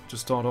nice to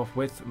start off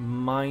with.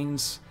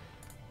 Mines,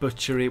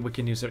 butchery, we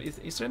can use.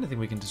 Is there anything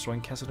we can destroy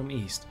in Khazad-dûm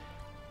East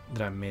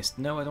that I missed?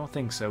 No, I don't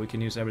think so. We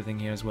can use everything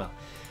here as well.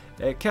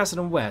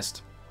 Khazad-dûm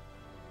West.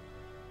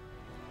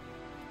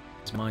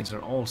 These mines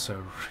are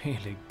also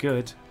really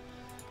good.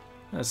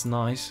 That's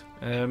nice.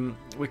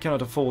 We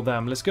cannot afford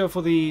them. Let's go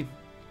for the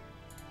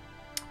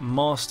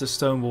Master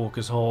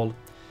Stonewalker's Hall.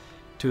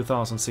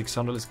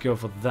 2,600. Let's go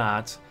for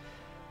that.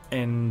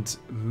 And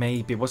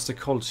maybe, what's the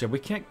culture?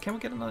 Can we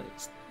get another?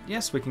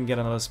 Yes, we can get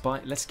another spy.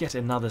 Let's get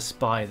another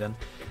spy then.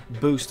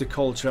 Boost the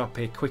culture up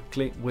here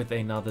quickly with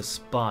another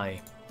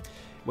spy.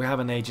 We have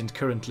an agent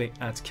currently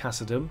at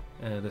Khazad-dûm,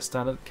 the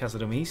standard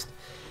Khazad-dûm East.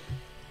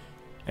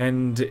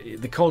 And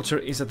the culture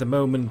is at the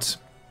moment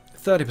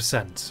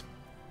 30%.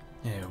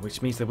 Yeah,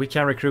 which means that we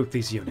can recruit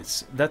these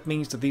units. That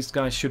means that these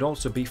guys should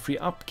also be free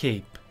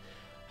upkeep.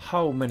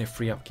 How many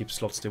free upkeep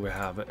slots do we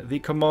have? The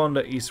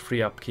commander is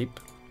free upkeep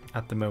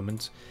at the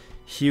moment.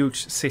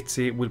 Huge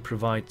city will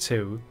provide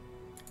 2.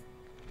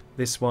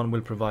 This one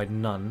will provide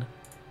none.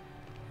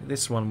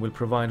 This one will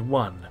provide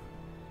 1.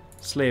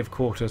 Slave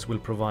quarters will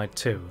provide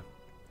 2.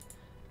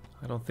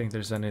 I don't think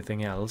there's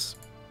anything else.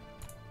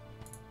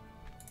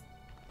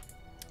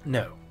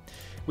 No.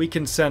 We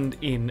can send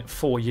in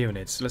 4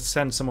 units. Let's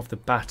send some of the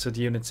battered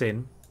units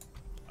in.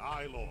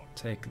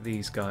 Take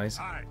these guys.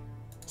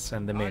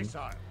 Send them in.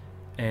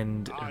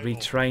 And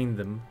retrain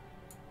them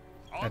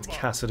at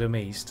Khazad-dûm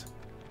East.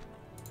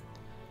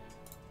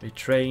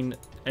 Retrain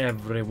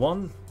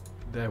everyone.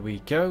 There we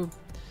go.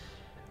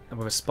 And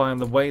with a spy on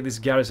the way, this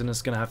garrison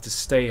is going to have to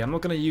stay. I'm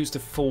not going to use the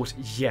fort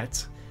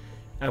yet.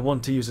 I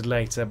want to use it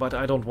later, but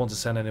I don't want to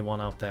send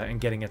anyone out there and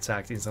getting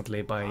attacked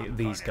instantly by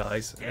these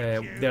guys.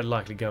 They're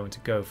likely going to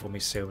go for me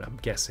soon, I'm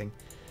guessing.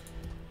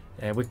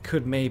 We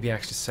could maybe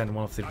actually send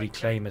one of the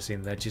reclaimers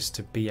in there just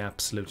to be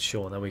absolute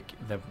sure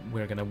that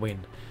we're going to win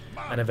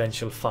an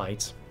eventual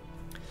fight.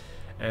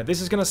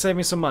 This is going to save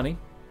me some money.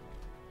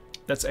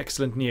 That's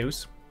excellent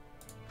news.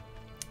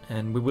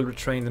 And we will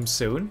retrain them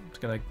soon. It's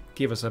going to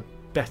give us a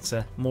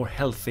better, more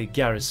healthy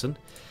garrison.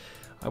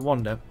 I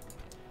wonder,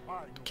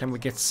 can we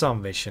get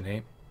some vision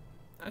here?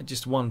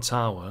 Just 1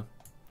 tower.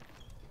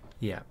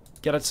 Yeah,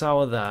 get a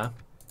tower there.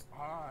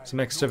 Some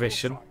extra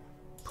vision.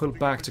 Pull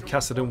back to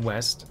Khazad-dûm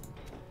West.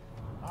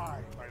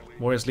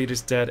 Warriors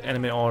leaders dead,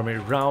 enemy army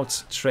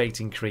routes,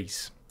 trait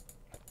increase.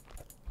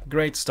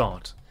 Great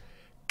start.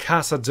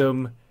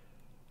 Khazad-dûm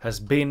has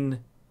been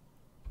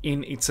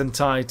in its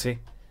entirety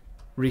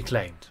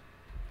reclaimed.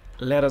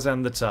 Let us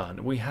end the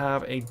turn. We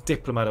have a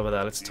diplomat over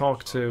there. Let's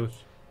talk to...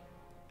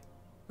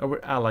 Oh, we're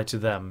allied to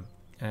them.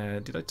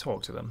 Did I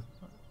talk to them?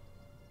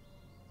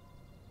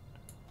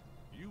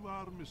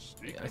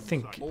 I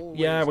think...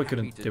 Yeah, we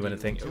couldn't do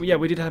anything. Yeah,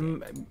 we did have...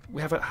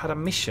 We had a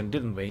mission,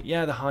 didn't we?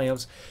 Yeah, the High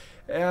Elves.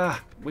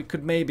 We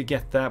could maybe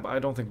get there, but I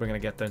don't think we're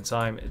going to get there in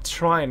time.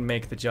 Try and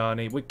make the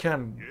journey. We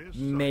can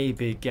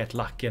maybe get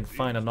lucky and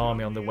find an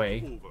army on the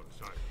way.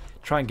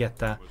 Try and get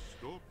there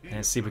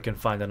and see if we can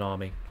find an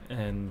army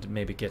and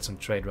maybe get some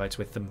trade rights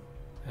with them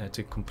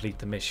to complete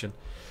the mission.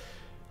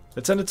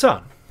 Let's end the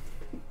turn.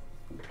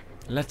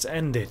 Let's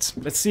end it.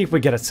 Let's see if we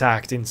get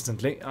attacked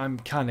instantly. I'm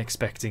kind of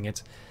expecting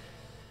it.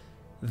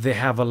 They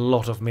have a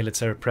lot of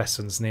military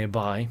presence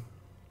nearby.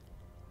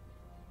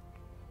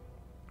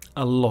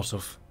 A lot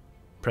of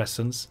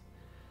presence.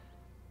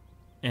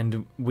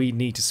 And we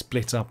need to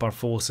split up our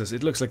forces.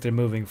 It looks like they're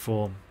moving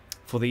for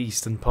the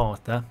eastern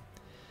part there.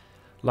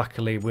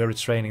 Luckily, we're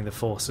retraining the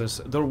forces.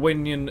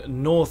 Dorwinian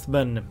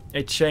Northmen.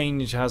 A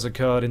change has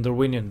occurred in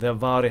Dorwinion. The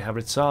Avari have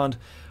returned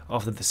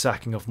after the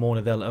sacking of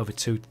Mornidel over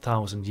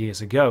 2,000 years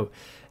ago,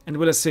 and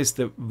will assist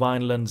the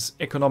Vinelands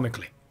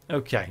economically.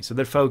 Okay, so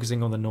they're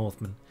focusing on the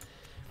Northmen.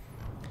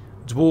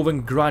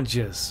 Dwarven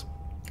grudges.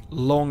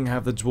 Long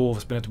have the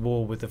dwarves been at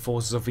war with the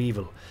forces of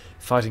evil,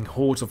 fighting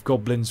hordes of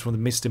goblins from the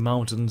Misty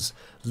Mountains,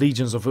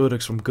 legions of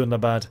Uruks from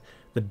Gundabad,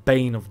 the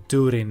bane of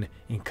Durin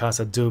in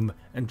Khazad-dûm,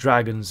 and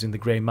dragons in the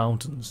Grey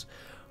Mountains.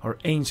 Our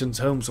ancient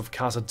homes of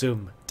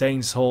Khazad-dûm,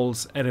 Danes'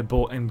 halls,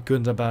 Erebor and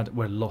Gundabad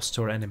were lost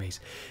to our enemies.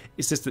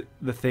 Is this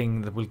the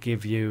thing that will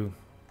give you...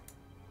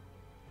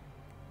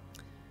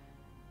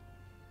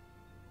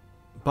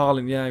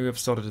 Balin, yeah, we have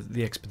started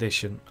the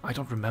expedition. I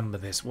don't remember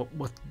this. What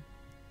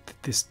did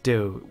this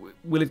do?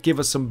 Will it give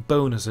us some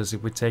bonuses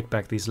if we take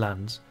back these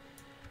lands?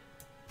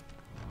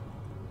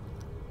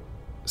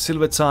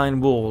 Silvertine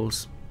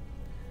walls.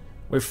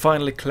 We've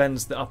finally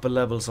cleansed the upper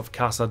levels of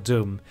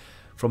Khazad-dûm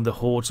from the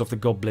hordes of the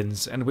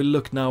goblins, and we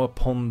look now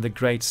upon the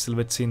great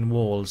Silvertine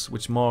walls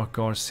which mark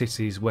our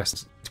city's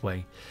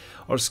westway.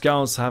 Our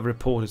scouts have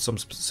reported some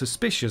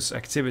suspicious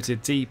activity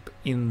deep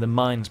in the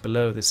mines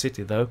below the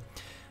city though,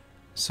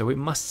 so we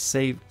must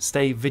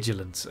stay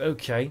vigilant.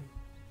 Okay.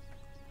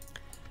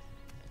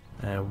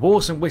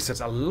 Wars and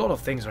wizards, a lot of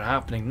things are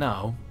happening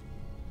now.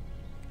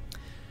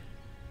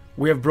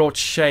 We have brought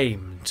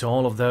shame to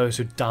all of those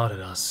who doubted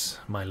us,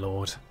 my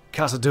lord.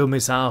 Khazad-dûm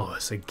is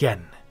ours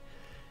again.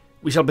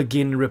 We shall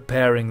begin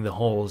repairing the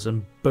halls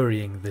and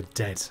burying the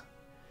dead.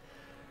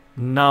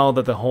 Now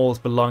that the halls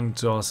belong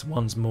to us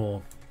once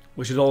more,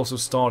 we should also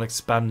start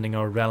expanding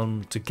our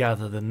realm to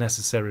gather the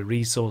necessary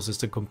resources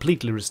to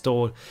completely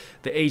restore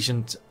the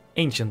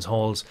ancient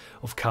halls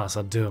of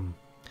Khazad-dûm.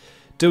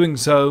 Doing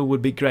so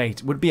would be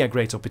a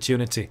great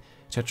opportunity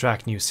to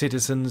attract new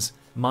citizens,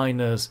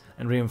 miners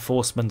and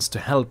reinforcements to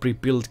help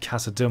rebuild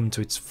Khazad-dûm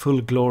to its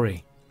full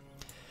glory.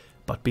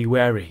 But be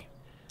wary.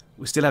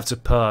 We still have to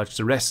purge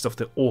the rest of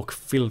the orc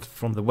filth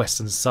from the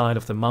western side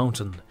of the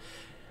mountain.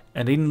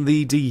 And in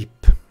the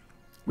deep,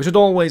 we should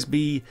always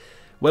be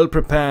well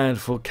prepared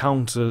for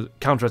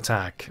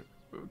counterattacks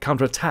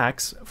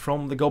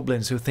from the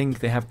goblins who think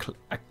they have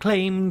a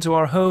claim to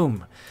our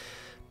home.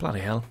 Bloody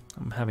hell,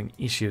 I'm having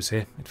issues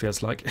here, it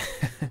feels like.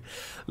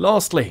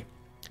 Lastly,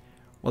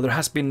 while there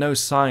has been no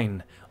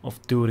sign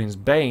of Durin's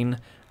bane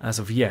as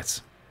of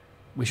yet,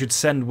 we should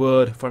send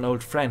word for an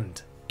old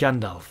friend,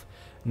 Gandalf,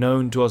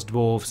 known to us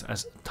dwarves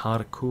as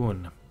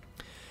Tarkun.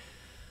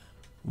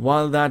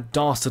 While that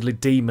dastardly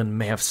demon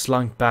may have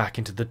slunk back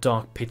into the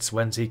dark pits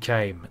whence he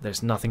came,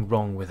 there's nothing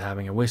wrong with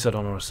having a wizard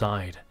on our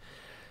side.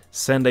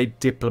 Send a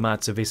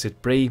diplomat to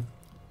visit Bree.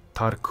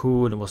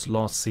 Tarkun was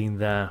last seen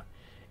there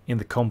in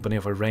the company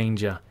of a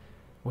ranger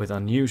with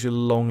unusual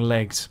long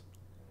legs,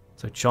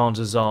 so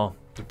chances are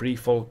the Bree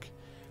folk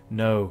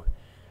know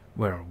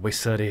where a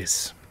wizard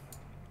is.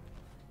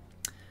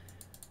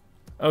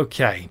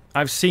 Okay,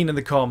 I've seen in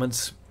the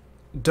comments,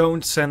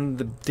 don't send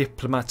the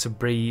diplomat to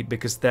Bree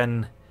because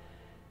then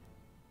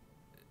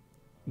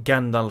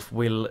Gandalf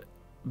will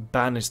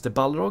banish the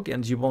Balrog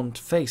and you won't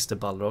face the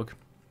Balrog.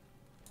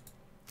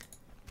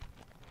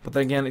 But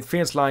then again, it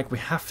feels like we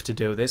have to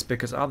do this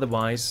because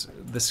otherwise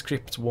the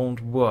script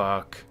won't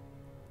work.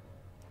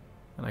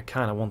 And I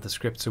kind of want the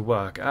script to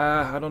work.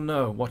 I don't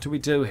know. What do we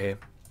do here?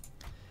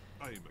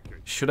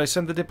 Should I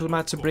send the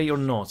diplomat to Bree or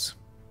not?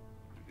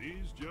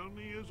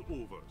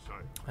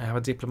 I have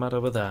a diplomat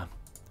over there.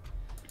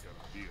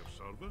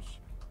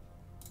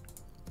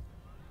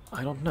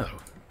 I don't know.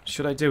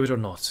 Should I do it or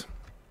not?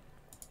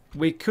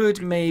 We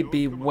could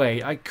maybe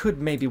wait. I could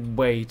maybe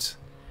wait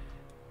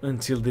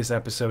until this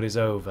episode is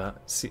over.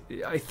 See,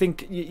 I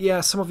think,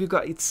 yeah, some of you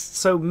got, it's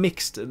so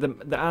mixed.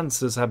 The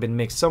answers have been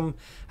mixed. Some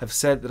have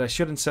said that I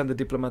shouldn't send the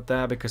diplomat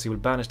there because he will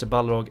banish the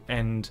Balrog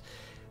and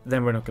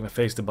then we're not going to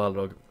face the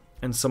Balrog.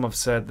 And some have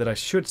said that I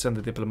should send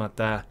the diplomat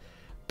there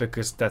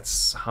because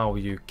that's how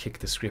you kick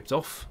the script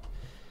off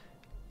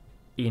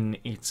in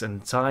its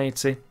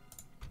entirety.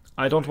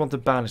 I don't want to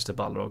banish the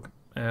Balrog.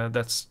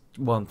 That's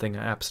one thing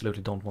I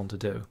absolutely don't want to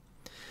do.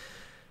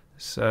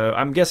 So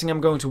I'm guessing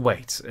I'm going to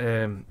wait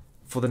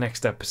for the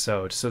next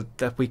episode so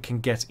that we can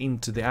get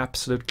into the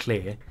absolute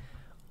clear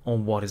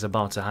on what is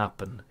about to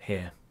happen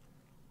here.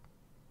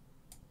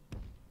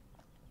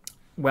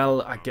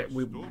 Well, I get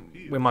we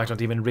might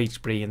not even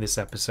reach Bree in this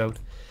episode.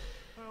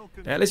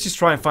 Let's just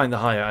try and find the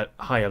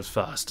High Elves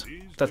first.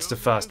 That's the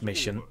first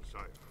mission.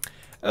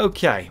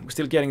 Okay, we're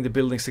still getting the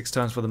building 6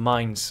 turns for the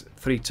mines,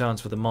 3 turns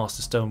for the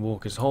Master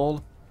Stonewalker's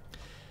Hall.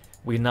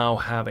 We now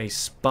have a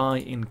spy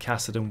in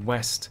Khazad-dûm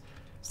West.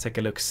 Let's take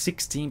a look.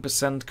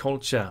 16%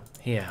 culture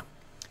here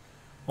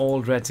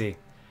already.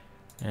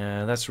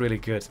 That's really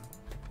good.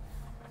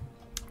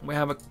 We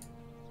have a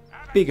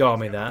big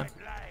army there.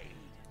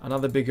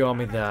 Another big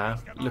army there.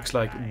 Looks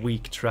like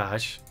weak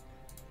trash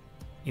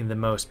in the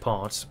most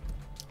parts.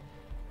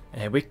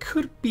 We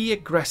could be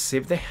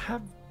aggressive. They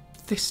have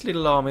this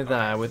little army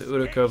there with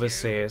Uruk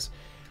overseers.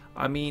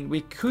 I mean,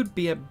 we could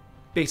be a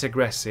bit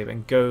aggressive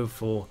and go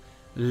for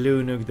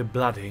Lunug the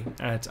Bloody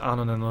at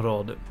Anon and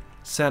Rod.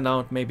 Send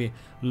out maybe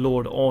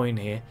Lord Oin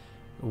here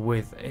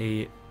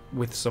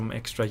with some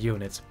extra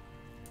units.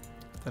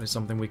 That is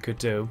something we could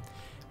do.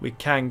 We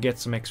can get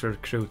some extra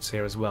recruits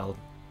here as well.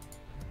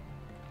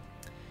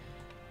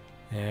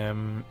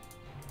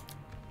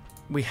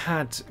 We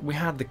had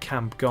the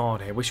camp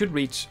guard here. We should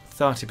reach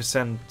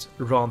 30%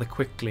 rather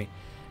quickly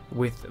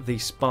with the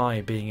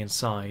spy being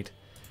inside.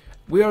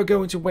 We are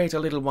going to wait a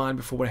little while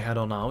before we head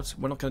on out.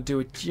 We're not going to do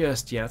it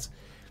just yet.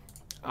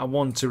 I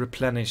want to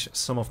replenish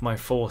some of my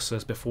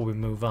forces before we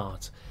move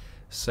out.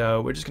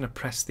 So we're just going to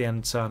press the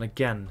end turn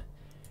again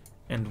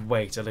and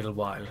wait a little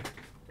while.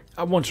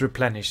 I want to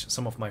replenish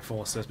some of my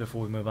forces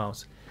before we move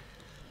out.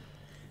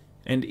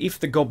 And if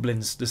the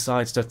goblins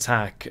decide to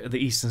attack the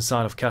eastern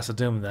side of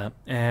Khazad-dûm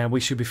there, we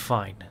should be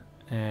fine.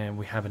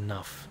 We have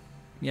enough.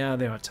 Yeah,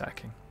 they are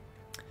attacking.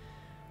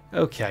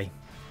 Okay.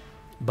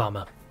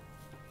 Bummer.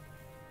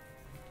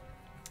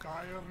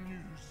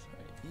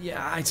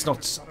 Yeah, it's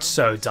not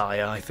so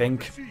dire, I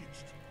think.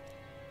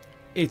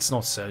 It's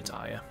not so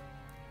dire.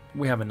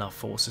 We have enough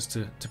forces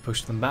to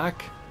push them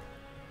back,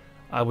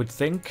 I would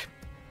think.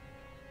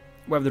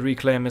 We have the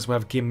Reclaimers, we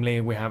have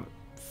Gimli, we have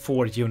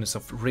 4 units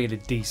of really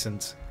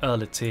decent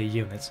early tier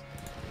units.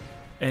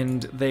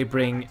 And they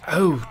bring,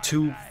 oh,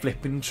 2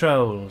 flipping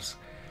trolls.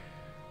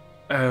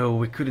 Oh,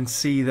 we couldn't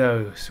see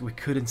those. We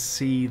couldn't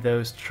see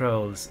those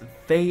trolls.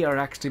 They are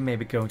actually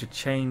maybe going to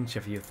change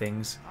a few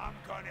things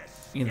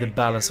in the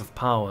balance of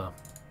power.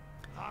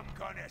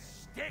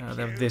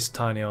 They have this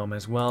tiny army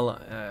as well.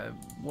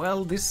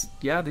 Well, this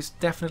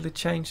definitely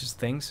changes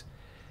things.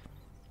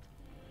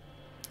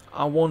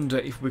 I wonder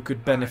if we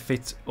could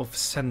benefit of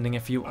sending a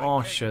few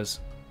archers.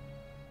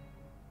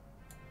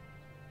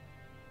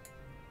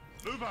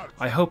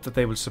 I hope that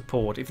they will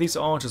support. If these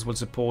archers will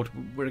support,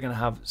 we're going to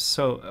have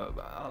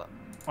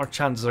our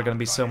chances are going to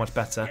be so much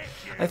better.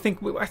 I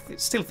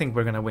still think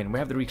we're going to win. We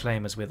have the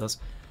Reclaimers with us,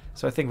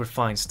 so I think we're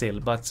fine still.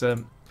 But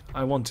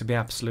I want to be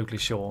absolutely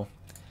sure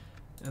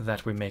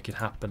that we make it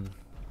happen.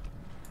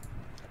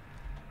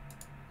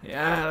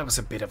 Yeah, that was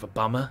a bit of a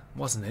bummer,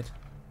 wasn't it?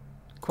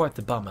 Quite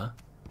the bummer.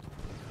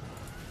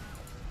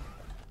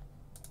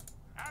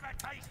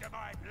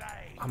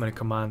 How many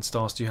command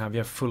stars do you have? You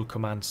have full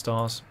command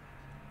stars.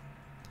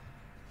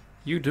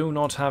 You do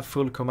not have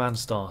full command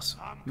stars.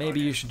 Maybe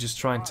you should just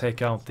try and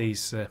take out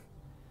these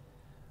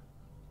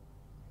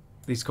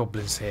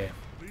goblins here.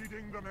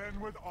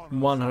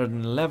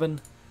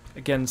 111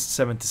 against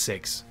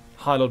 76.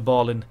 High Lord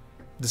Balin,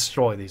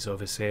 destroy these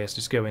overseers.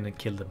 Just go in and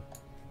kill them.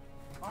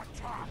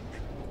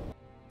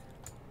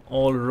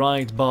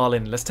 Alright,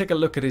 Balin. Let's take a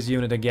look at his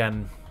unit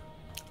again.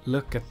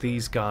 Look at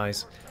these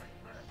guys.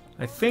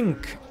 I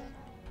think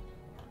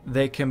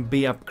they can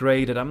be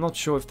upgraded. I'm not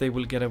sure if they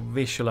will get a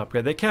visual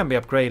upgrade. They can be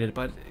upgraded,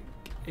 but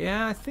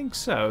yeah, I think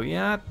so.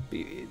 Yeah,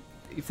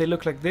 if they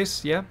look like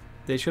this, yeah,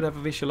 they should have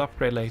a visual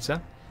upgrade later.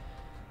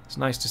 It's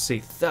nice to see.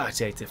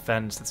 38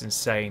 defense, that's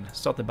insane.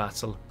 Start the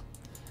battle.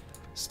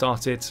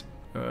 Start it.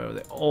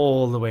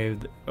 All the way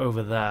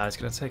over there. It's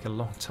going to take a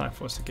long time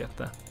for us to get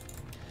there.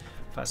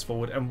 Fast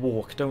forward and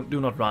walk. Do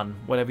not run.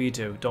 Whatever you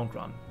do, don't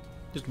run.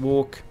 Just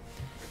walk.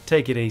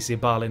 Take it easy,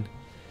 Balin.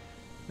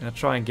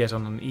 Try and get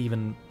on an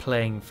even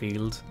playing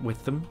field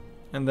with them,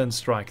 and then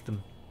strike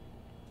them.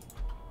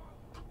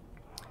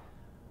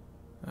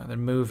 They're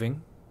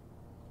moving.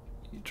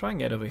 You try and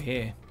get over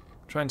here.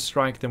 Try and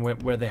strike them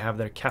where they have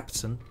their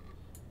captain.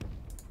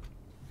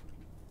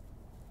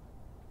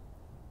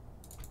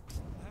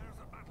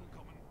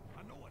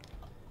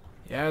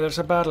 Yeah, there's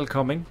a battle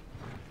coming.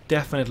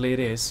 Definitely it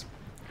is.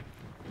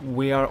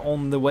 We are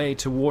on the way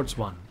towards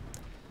one,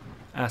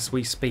 as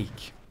we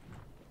speak.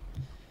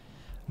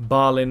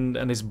 Balin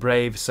and his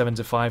brave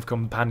 75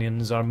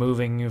 companions are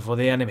moving for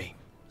the enemy,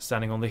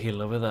 standing on the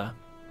hill over there.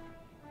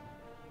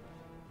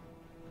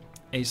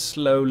 A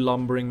slow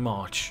lumbering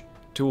march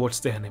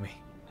towards the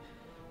enemy.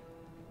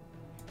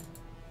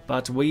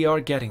 But we are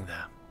getting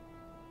there.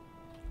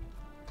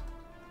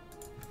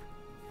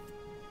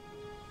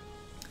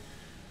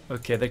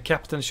 Okay, the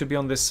captain should be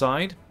on this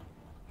side.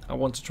 I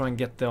want to try and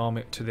get the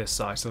army to this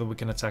side so that we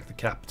can attack the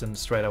captain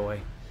straight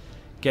away.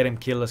 Get him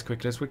killed as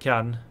quickly as we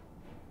can.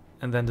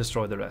 And then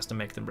destroy the rest and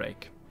make them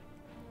break.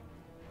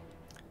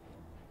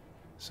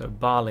 So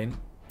Balin,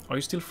 are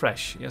you still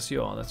fresh? Yes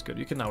you are, that's good.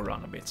 You can now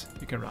run a bit.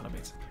 You can run a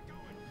bit.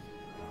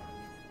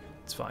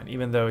 It's fine,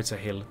 even though it's a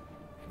hill.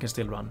 You can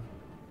still run.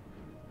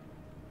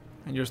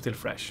 And you're still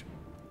fresh.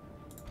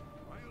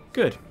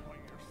 Good.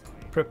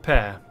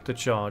 Prepare to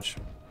charge.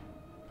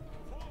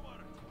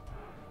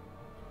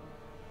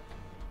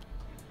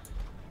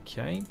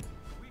 Okay.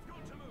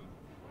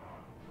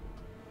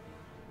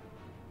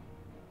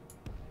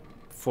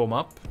 Form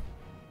up.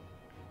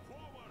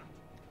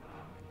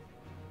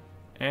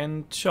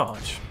 And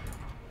charge.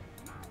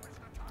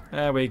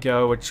 There we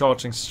go, we're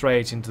charging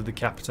straight into the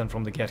captain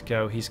from the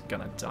get-go. He's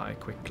gonna die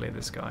quickly,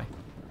 this guy.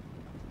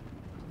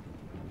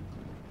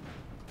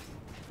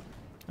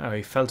 Oh,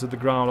 he fell to the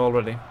ground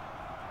already.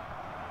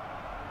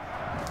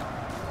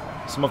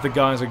 Some of the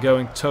guys are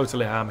going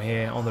totally ham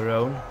here on their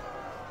own.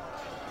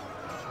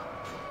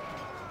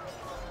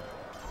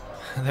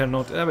 They're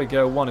not... There we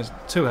go,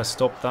 two has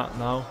stopped that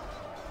now.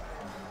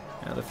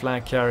 Yeah, the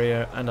flag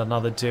carrier and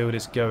another dude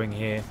is going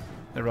here.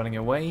 They're running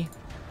away.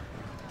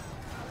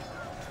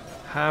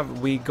 Have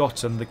we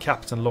gotten the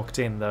captain locked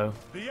in, though?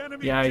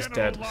 Yeah, he's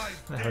dead.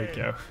 There we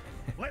go.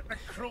 Let the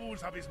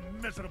crows have his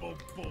miserable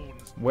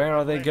bones. Where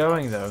are they Let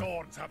going, our though?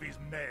 swords have his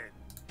men.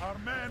 Our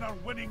men are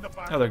winning the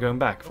battle. Oh, they're going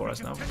back for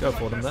us now. Go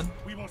for them, then.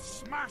 We will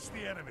smash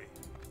the enemy.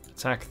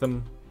 Attack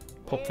them.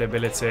 Pop the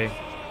ability.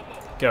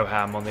 Go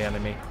ham on the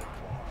enemy.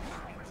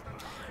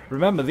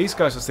 Remember, these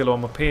guys are still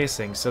armor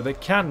piercing, so they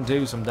can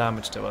do some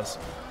damage to us.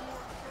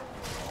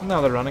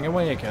 Now they're running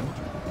away again.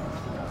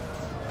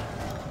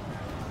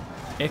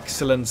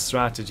 Excellent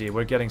strategy.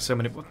 We're getting so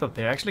many...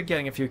 They're actually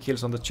getting a few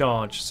kills on the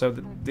charge, so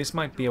this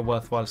might be a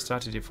worthwhile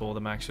strategy for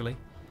them, actually.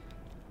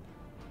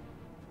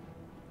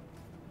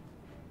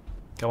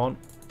 Come on.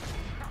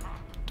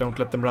 Don't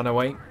let them run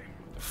away.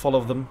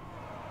 Follow them.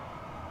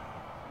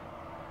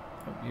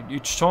 You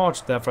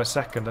charged there for a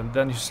second, and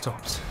then you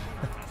stopped.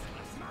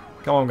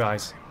 Come on,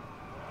 guys.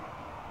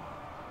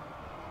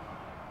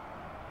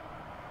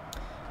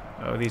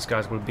 Oh, these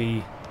guys will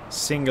be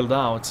singled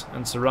out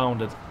and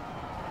surrounded,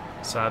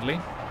 sadly.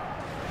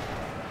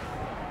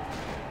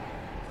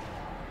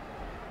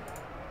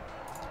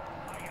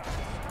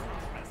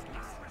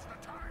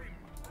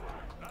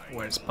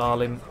 Where's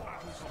Balin?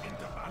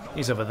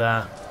 He's over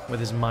there with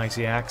his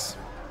mighty axe.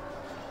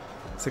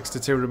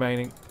 62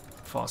 remaining.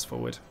 Fast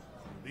forward.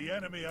 The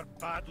enemy are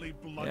badly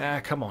blooded. Yeah,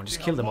 come on,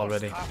 just kill them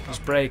already.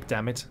 Just break,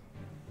 damn it.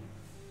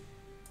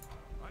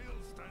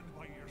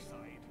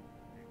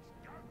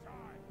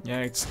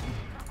 Yeah, it's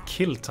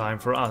kill time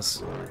for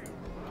us.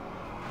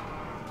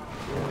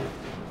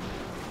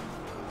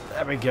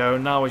 There we go,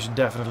 now we should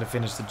definitely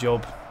finish the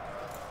job.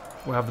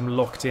 We have them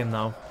locked in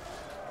now.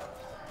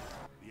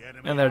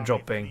 And they're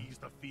dropping.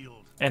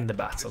 End the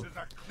battle.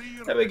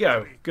 There we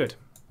go, good.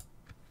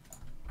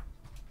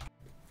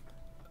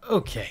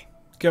 Okay,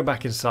 go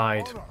back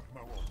inside.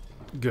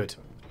 Good.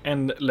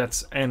 And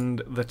let's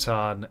end the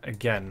turn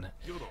again.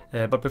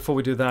 But before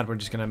we do that, we're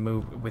just going to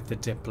move with the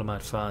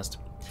diplomat first.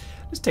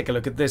 Let's take a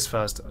look at this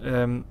first.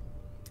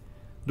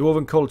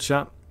 Dwarven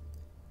culture.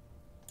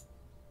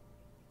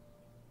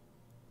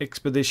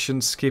 Expedition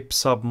skip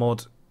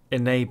submod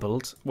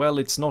enabled. Well,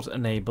 it's not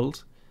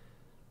enabled.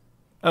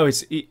 Oh,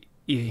 it's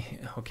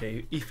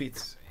okay. If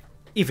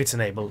it's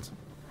enabled.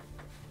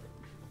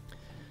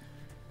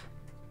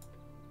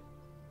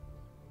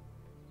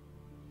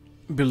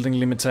 Building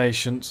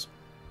limitations.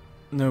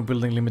 No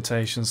building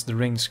limitations. The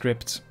ring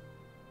script.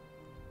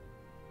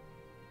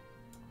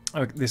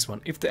 Oh, this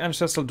one. If the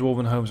ancestral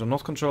dwarven homes are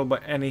not controlled by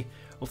any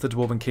of the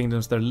dwarven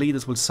kingdoms, their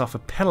leaders will suffer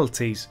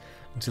penalties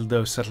until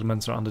those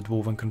settlements are under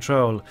dwarven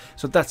control.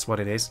 So that's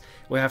what it is.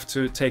 We have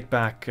to take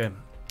back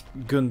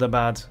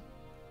Gundabad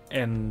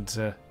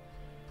and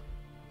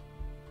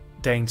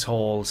Danes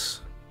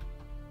Halls.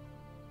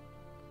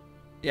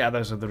 Yeah,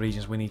 those are the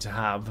regions we need to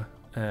have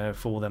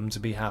for them to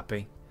be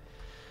happy.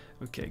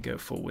 Okay, go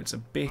forwards a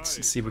bit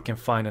and see if we can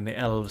find any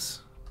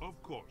elves.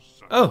 Of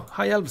course. Oh,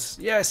 hi elves!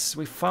 Yes,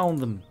 we found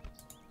them.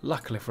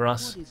 Luckily for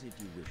us.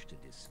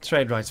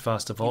 Trade rights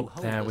first of all.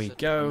 There we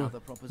go.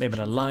 Maybe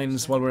an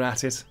alliance while we're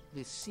at it.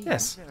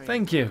 Yes,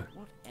 thank you.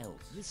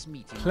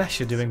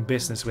 Pleasure doing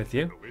business with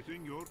you.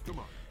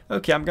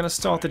 Okay, I'm gonna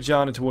start the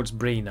journey towards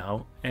Bree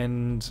now,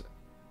 and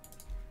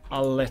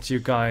I'll let you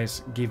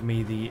guys give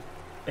me the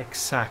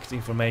exact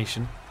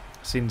information,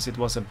 since it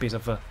was a bit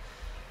of a...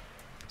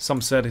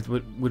 Some said it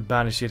would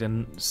banish it,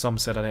 and some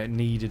said I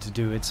needed to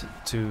do it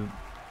to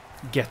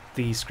get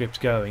the script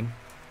going.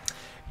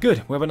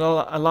 Good, we have an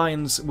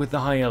alliance with the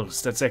High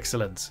Elves, that's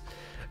excellent.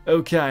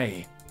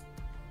 Okay.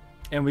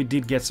 And we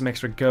did get some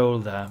extra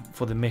gold there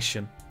for the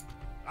mission.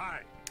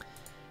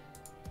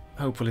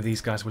 Hopefully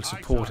these guys will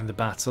support in the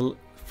battle.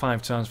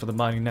 5 turns for the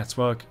mining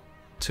network,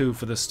 2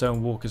 for the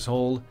Stonewalkers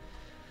Hall.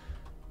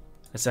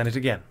 Let's end it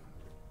again.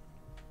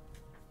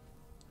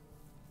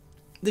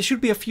 There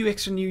should be a few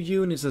extra new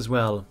units as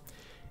well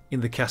in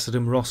the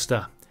Khazad-dûm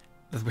roster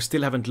that we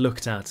still haven't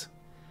looked at.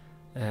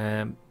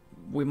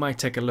 We might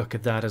take a look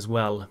at that as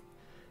well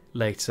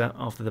later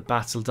after the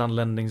battle. Done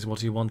lendings, what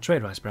do you want?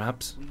 Trade rights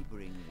perhaps?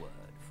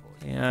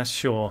 Yeah,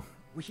 sure.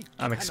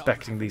 I'm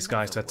expecting these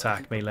guys to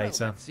attack me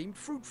later.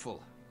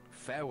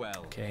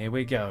 Okay, here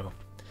we go.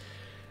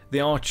 The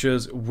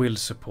archers will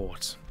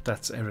support.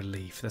 That's a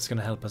relief. That's going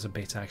to help us a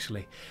bit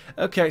actually.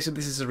 Okay, so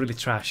this is a really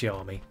trashy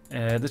army.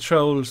 The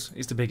trolls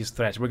is the biggest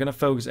threat. We're going to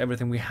focus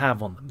everything we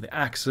have on them. The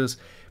axes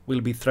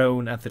will be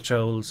thrown at the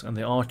trolls and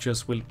the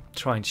archers will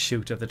try and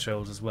shoot at the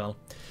trolls as well.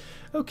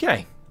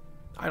 Okay,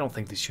 I don't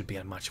think this should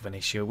be much of an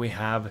issue. We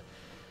have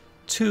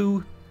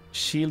 2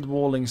 shield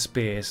walling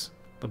spears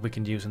that we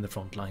can use in the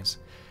front lines.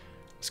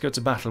 Let's go to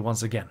battle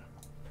once again.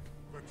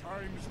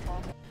 times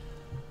come.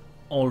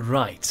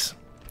 Alright.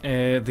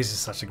 This is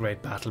such a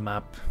great battle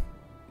map.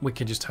 We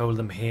can just hold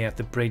them here at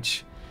the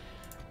bridge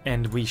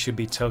and we should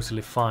be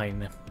totally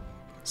fine.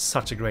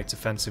 Such a great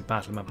defensive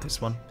battle map,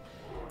 this one.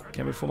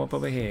 Can we form up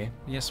over here?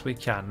 Yes, we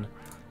can.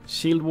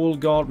 Shield wall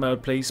guard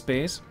mode, please,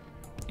 spears.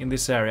 In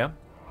this area.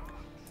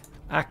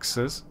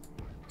 Axes.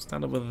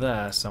 Stand over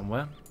there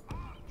somewhere.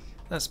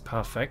 That's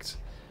perfect.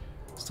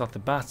 Start the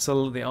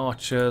battle. The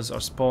archers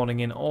are spawning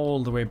in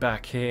all the way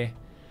back here.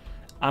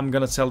 I'm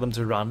gonna tell them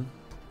to run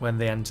when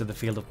they enter the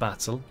field of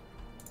battle.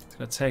 It's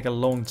gonna take a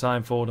long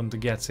time for them to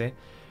get here,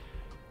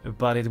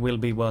 but it will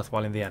be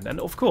worthwhile in the end. And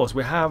of course,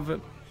 we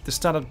have the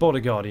standard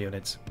bodyguard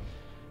unit,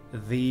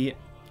 the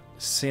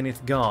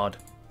Zenith Guard.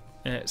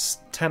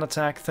 10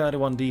 attack,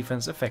 31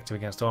 defense, effective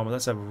against armor.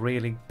 That's a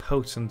really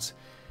potent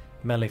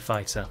melee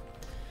fighter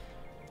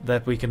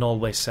that we can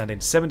always send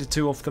in.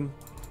 72 of them.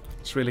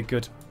 It's really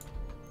good.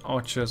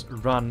 Archers,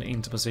 run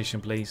into position,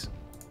 please.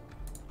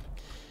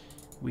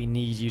 We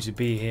need you to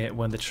be here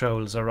when the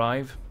trolls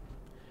arrive.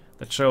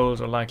 The trolls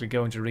are likely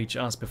going to reach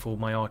us before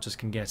my archers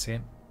can get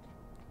here.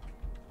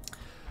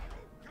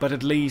 But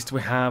at least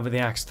we have the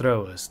axe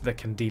throwers that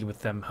can deal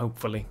with them,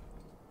 hopefully,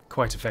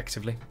 quite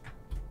effectively.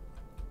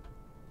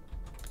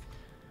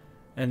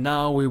 And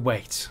now we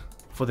wait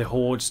for the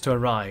hordes to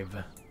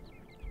arrive.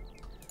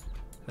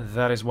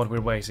 That is what we're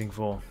waiting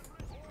for.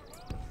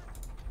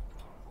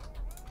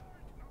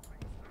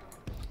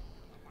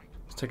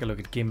 Let's take a look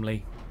at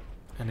Gimli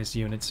and his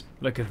units.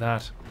 Look at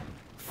that.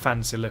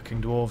 Fancy looking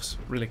dwarves.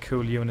 Really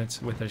cool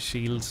units with their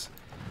shields.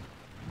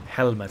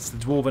 Helmets. The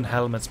dwarven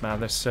helmets, man,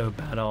 they're so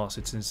badass.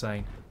 It's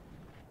insane.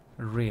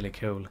 Really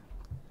cool.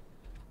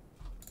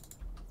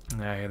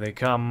 Here they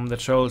come. The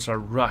trolls are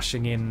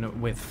rushing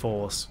in with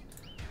force.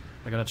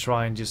 They're gonna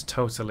try and just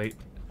totally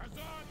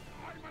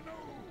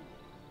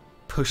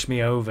push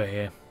me over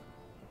here.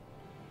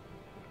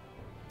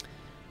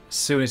 As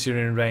soon as you're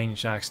in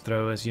range, axe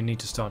throwers, you need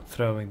to start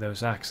throwing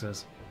those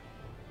axes.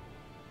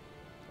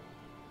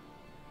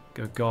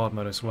 Go guard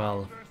mode as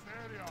well,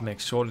 to make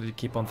sure that you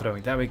keep on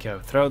throwing. There we go.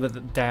 Throw the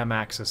damn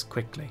axes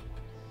quickly.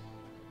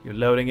 You're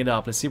loading it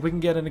up. Let's see if we can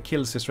get any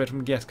kills straight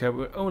from get-go.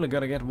 We're only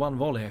gonna get one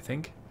volley, I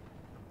think.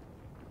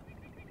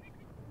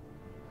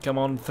 Come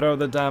on, throw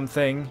the damn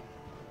thing.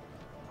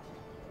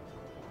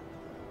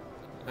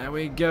 There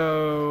we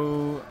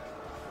go.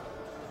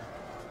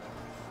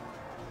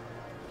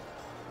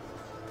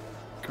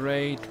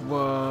 Great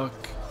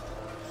work.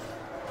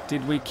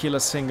 Did we kill a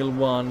single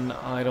one?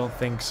 I don't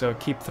think so.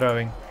 Keep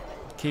throwing.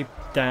 Keep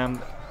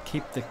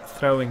the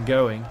throwing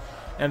going.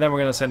 And then we're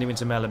gonna send you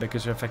into melee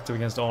because you're effective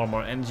against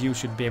armor, and you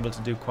should be able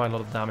to do quite a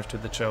lot of damage to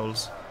the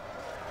trolls.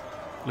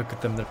 Look at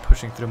them, they're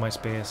pushing through my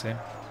spears here.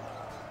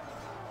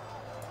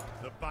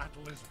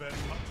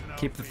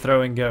 Keep the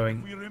throwing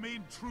going.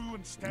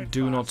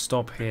 Do not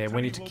stop here.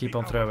 We need to keep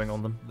on throwing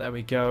on them. There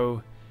we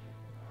go.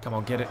 Come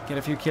on, get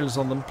a few kills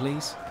on them,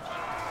 please.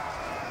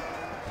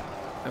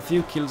 A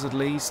few kills at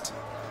least.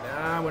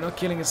 Ah, we're not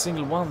killing a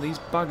single one. These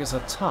buggers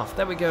are tough.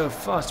 There we go.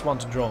 First one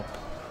to drop.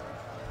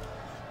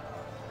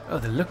 Oh,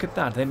 look at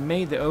that. They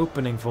made the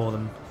opening for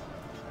them.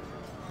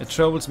 The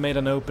trolls made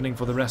an opening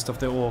for the rest of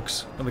the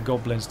orcs and the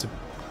goblins to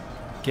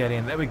get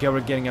in. There we go.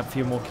 We're getting a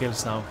few more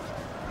kills now.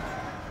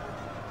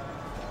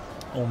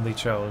 On the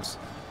trolls.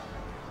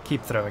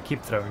 Keep throwing,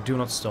 keep throwing. Do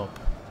not stop.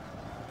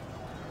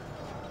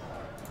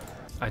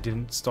 I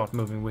didn't start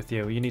moving with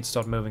you. You need to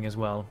start moving as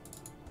well.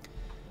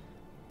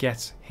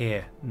 Get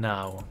here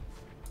now.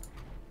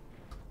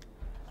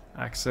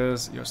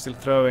 Axes, you're still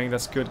throwing.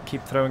 That's good.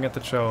 Keep throwing at the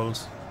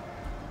trolls.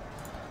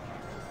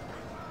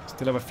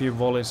 Still have a few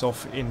volleys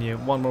off in you.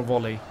 One more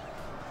volley.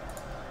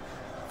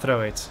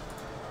 Throw it.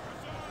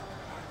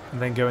 And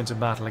then go into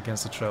battle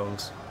against the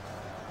trolls.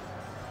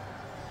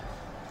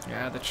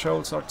 Yeah, the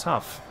trolls are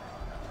tough.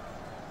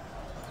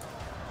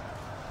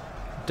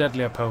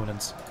 Deadly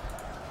opponents.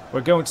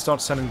 We're going to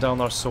start sending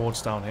down our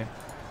swords down here.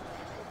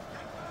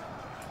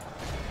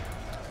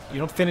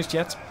 You're not finished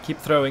yet. Keep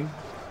throwing.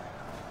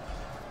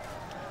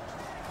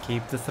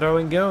 Keep the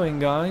throwing going,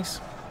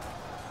 guys.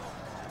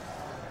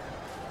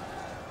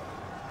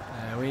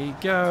 There we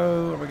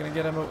go. Are we going to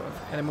get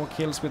any more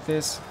kills with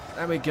this?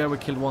 There we go. We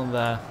killed one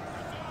there.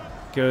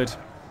 Good.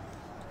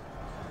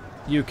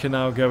 You can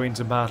now go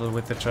into battle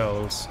with the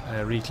trolls.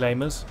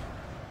 Reclaimers.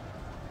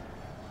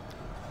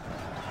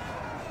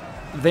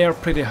 They are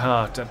pretty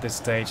hurt at this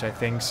stage, I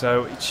think,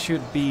 so it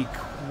should be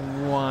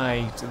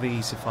quite the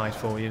easy fight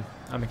for you.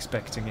 I'm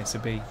expecting it to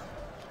be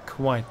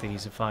quite the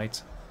easy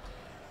fight.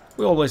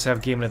 We always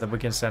have Gimli that we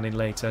can send in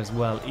later as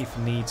well, if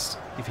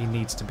he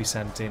needs to be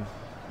sent in.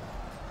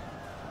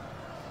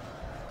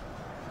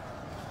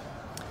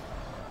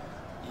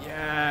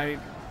 Yeah, it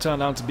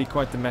turned out to be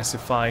quite the messy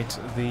fight.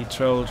 The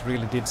trolls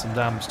really did some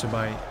damage to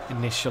my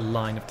initial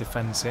line of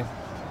defense here.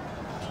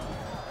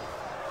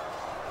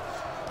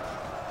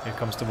 Here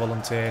comes the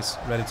volunteers,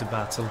 ready to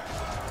battle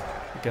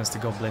against the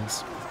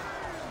goblins.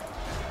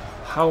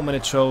 How many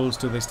trolls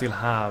do they still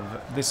have?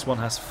 This one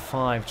has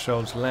 5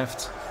 trolls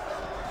left.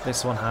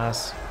 This one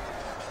has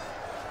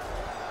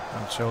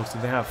And trolls,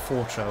 did they have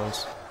 4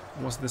 trolls?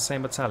 Was it the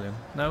same battalion?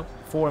 No,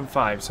 4 and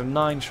 5, so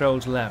 9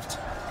 trolls left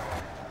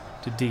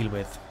to deal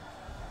with.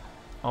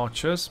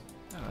 Archers,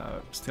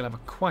 still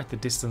have quite the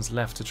distance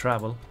left to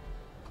travel.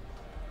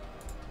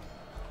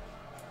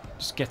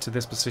 Just get to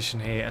this position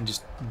here and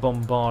just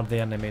bombard the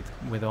enemy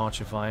with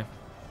archer fire.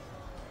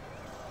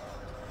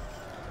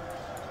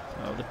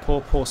 Oh, the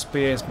poor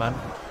spearsman.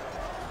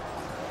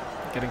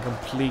 Getting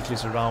completely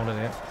surrounded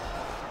here.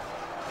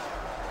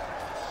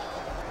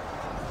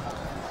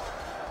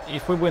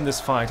 If we win this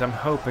fight, I'm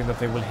hoping that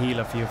they will heal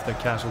a few of their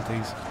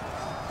casualties.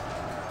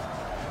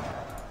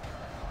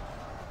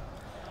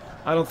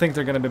 I don't think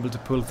they're going to be able to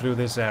pull through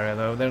this area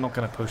though. They're not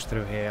going to push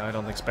through here. I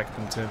don't expect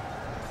them to.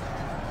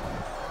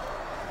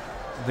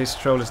 This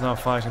troll is now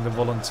fighting the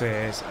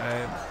volunteers.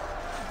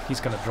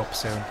 He's going to drop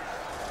soon.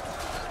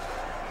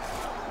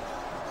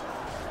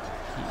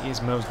 He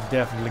is most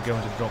definitely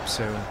going to drop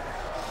soon.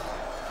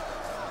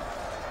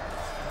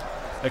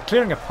 They're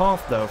clearing a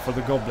path though for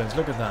the goblins.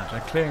 Look at that.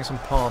 They're clearing some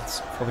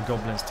paths for the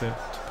goblins to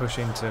push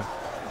into.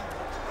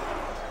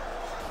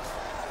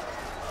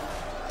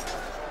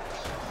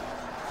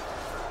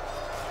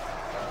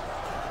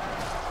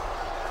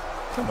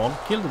 Come on,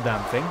 kill the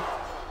damn thing.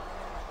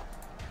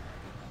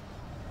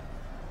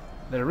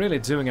 They're really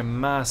doing a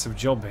massive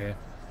job here,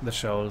 the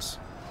Shoals.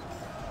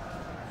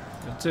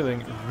 They're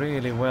doing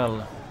really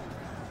well.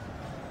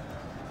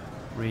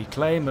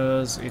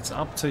 Reclaimers, it's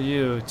up to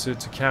you to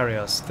carry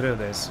us through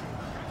this.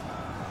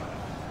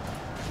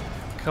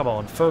 Come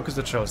on, focus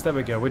the Trolls. There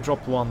we go, we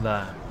dropped one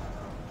there.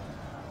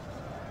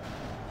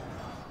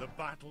 The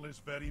battle is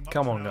very much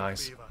Come on, in our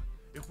guys. favor.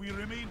 If we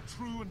remain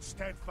true and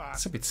steadfast,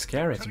 It's a bit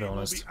scary, to be victory will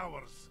honest. be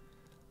ours.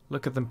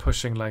 Look at them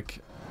pushing like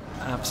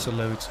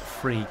absolute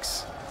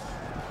freaks.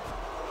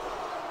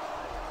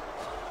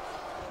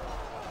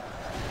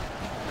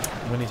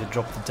 We need to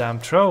drop the damn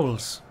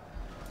Trolls.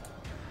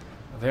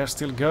 They're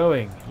still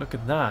going. Look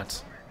at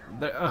that.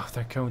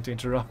 They're going to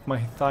interrupt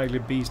my Thighley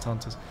Beast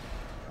Hunters.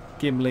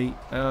 Gimli,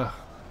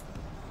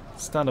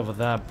 stand over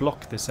there.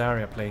 Block this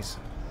area, please.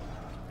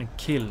 And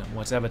kill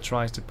whatever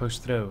tries to push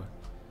through.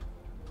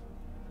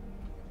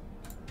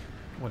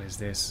 What is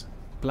this?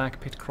 Black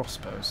Pit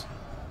crossbows.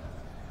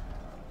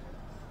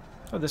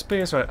 Oh, the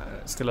spears are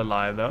still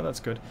alive, though. That's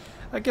good.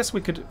 I guess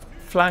we could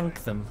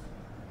flank them.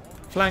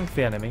 Flank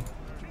the enemy.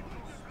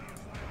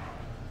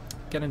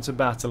 Get into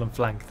battle and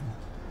flank them.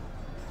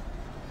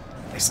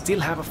 They still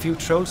have a few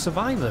troll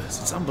survivors.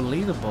 It's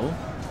unbelievable.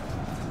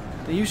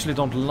 They usually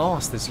don't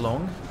last this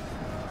long.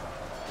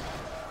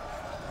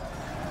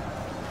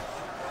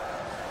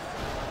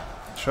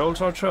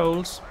 Trolls are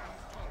trolls.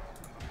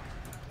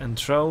 And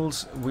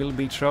trolls will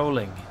be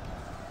trolling.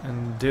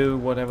 And do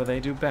whatever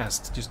they do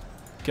best. Just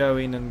go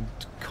in and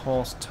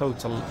cause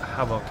total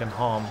havoc and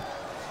harm.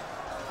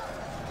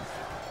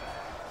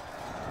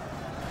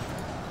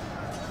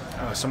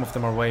 Oh, some of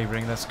them are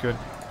wavering, that's good.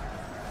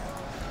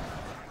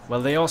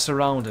 Well, they are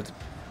surrounded.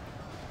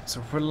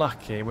 So if we're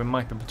lucky, we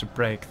might be able to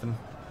break them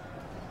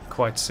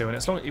quite soon.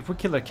 As long as if we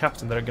kill their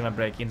captain, they're gonna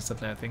break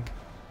instantly, I think.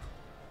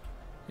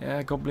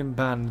 Yeah, Goblin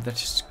Band, they're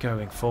just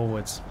going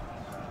forwards.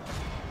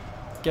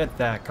 Get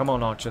there, come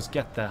on archers,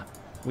 get there.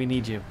 We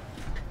need you.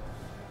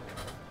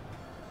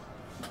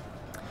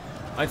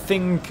 I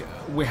think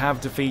we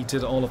have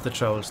defeated all of the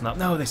trolls now.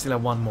 No, they still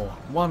have one more.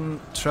 One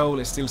troll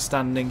is still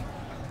standing.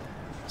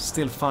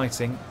 Still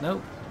fighting.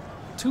 No,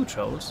 2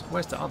 trolls.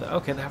 Where's the other?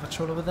 Okay, they have a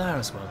troll over there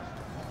as well.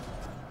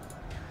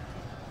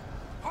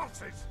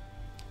 Horses!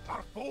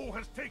 Our foe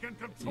has taken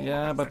control.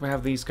 Yeah, but we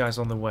have these guys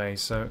on the way,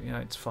 so yeah,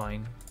 it's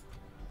fine.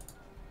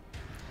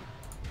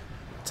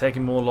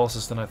 Taking more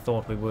losses than I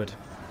thought we would.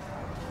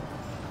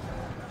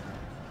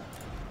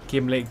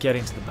 Gimli, get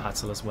into the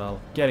battle as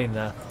well. Get in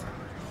there.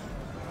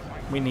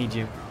 We need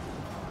you.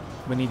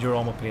 We need your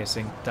armor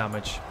piercing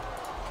damage.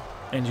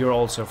 And you're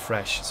also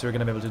fresh, so you're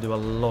going to be able to do a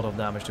lot of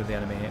damage to the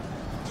enemy here.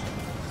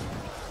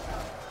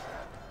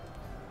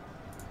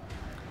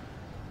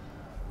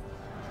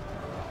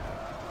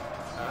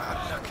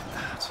 Ah, look at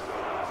that.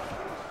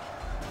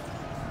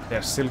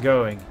 They're still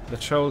going. The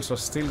trolls are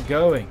still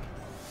going.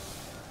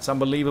 It's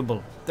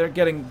unbelievable. They're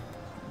getting...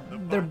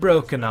 They're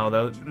broken now,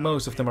 though.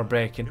 Most of them are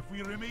breaking. If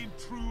we remain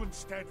true and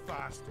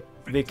steadfast,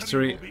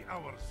 Victory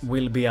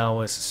will be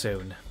ours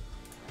soon.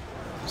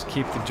 Just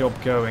keep the job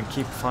going,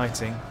 keep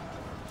fighting.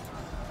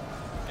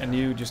 And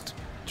you just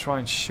try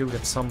and shoot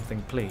at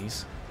something,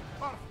 please.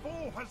 Our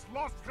foe has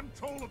lost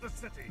control of the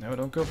city. No,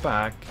 don't go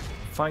back.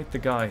 Fight the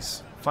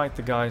guys. Fight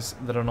the guys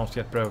that are not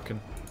yet broken.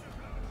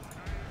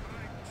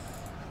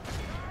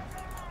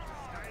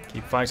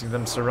 Keep fighting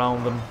them,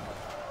 surround them.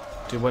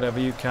 Do whatever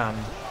you can.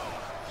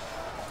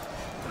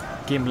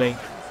 Gimli,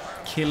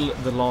 kill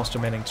the last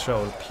remaining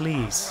troll,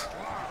 please.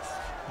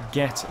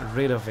 Get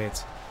rid of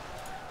it.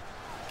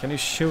 Can you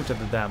shoot at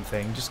the damn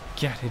thing? Just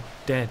get it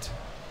dead.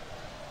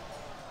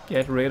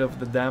 Get rid of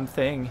the damn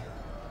thing.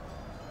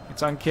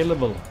 It's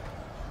unkillable.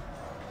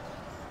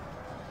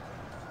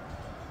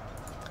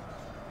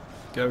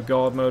 Go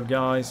guard mode,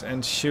 guys,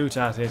 and shoot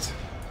at it.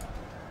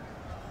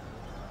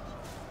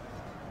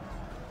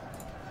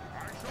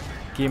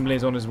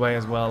 Gimli's on his way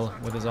as well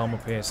with his armor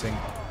piercing.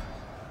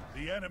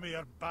 The enemy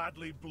are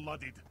badly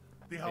blooded.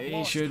 They have He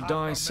lost should half die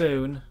their men.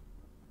 soon.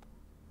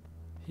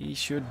 He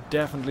should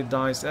definitely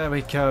die. There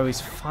we go,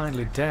 he's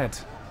finally dead.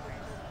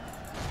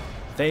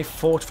 They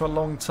fought for a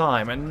long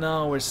time and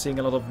now we're seeing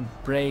a lot of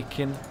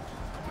breaking.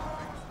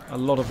 A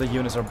lot of the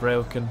units are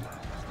broken.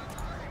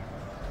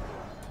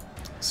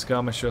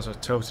 Skirmishers are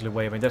totally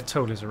waving. They're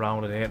totally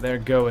surrounded here. They're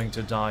going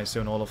to die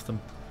soon, all of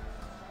them.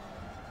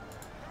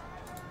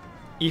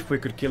 If we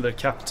could kill their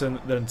captain,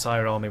 their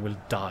entire army will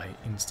die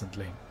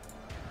instantly.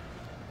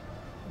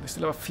 We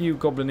still have a few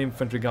goblin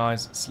infantry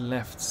guys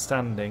left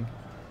standing.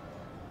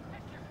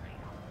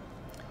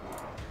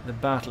 The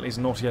battle is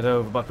not yet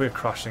over, but we're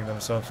crushing them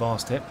so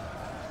fast here.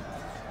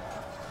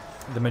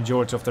 The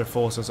majority of their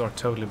forces are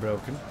totally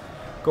broken.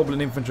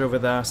 Goblin infantry over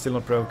there, still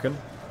not broken.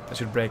 That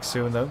should break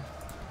soon though.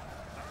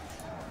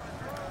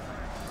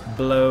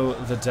 Blow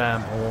the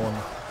damn horn.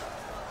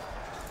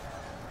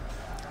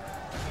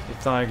 The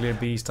Thyglir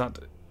Beast Hunt.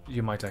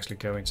 You might actually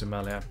go into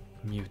melee. I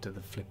muted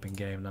the flipping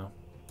game now.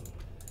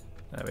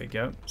 There we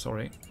go.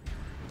 Sorry.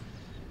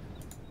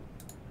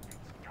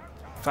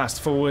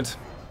 Fast forward.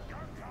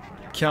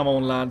 Come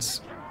on,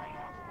 lads.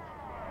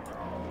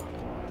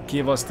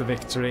 Give us the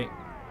victory.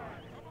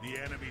 The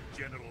enemy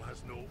general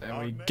has no There we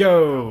army.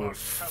 go. Our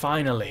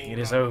Finally, it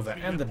is over.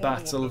 And the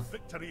battle. The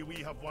victory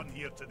we have won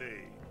here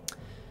today.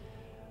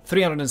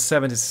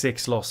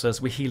 376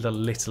 losses. We healed a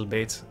little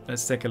bit.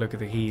 Let's take a look at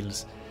the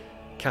heals.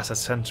 Khazad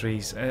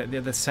sentries.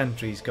 The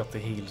sentries got the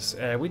heals.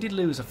 We did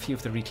lose a few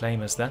of the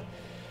reclaimers there.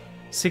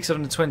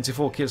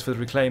 624 kills for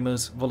the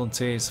reclaimers.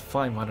 Volunteers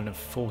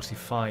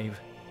 545.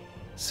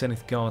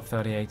 Zenith Guard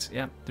 38.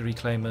 Yeah, the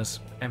reclaimers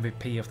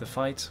MVP of the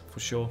fight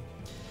for sure.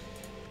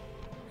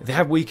 They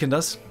have weakened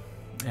us.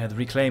 The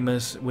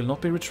reclaimers will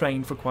not be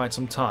retrained for quite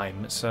some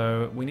time,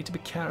 so we need to be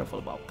careful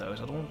about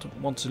those. I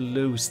don't want to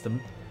lose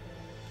them.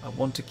 I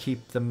want to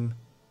keep them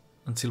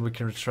until we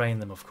can retrain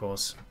them, of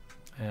course.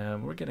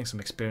 We're getting some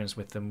experience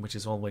with them, which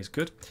is always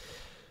good.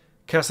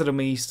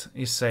 Khazad-dûm East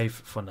is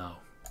safe for now.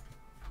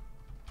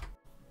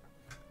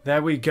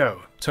 There we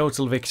go.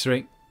 Total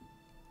victory.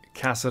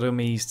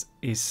 Khazad-dûm East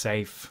is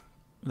safe.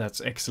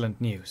 That's excellent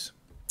news.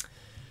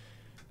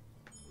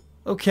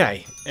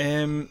 Okay,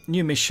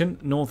 new mission,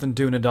 Northern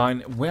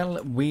Dunedain.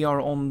 Well, we are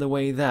on the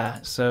way there,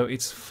 so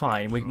it's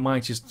fine. We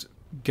might just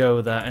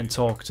go there and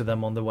talk to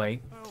them on the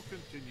way. I'll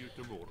continue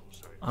tomorrow,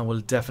 sire. I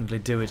will definitely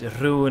do it.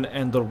 Ruin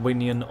and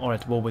Dorwinion are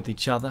at war with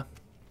each other.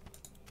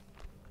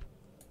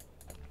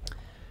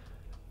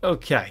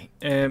 Okay,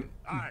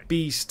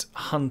 Beast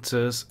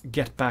Hunters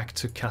get back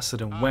to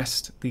Khazad-dûm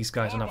West. These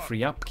guys are now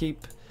free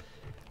upkeep,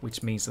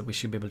 which means that we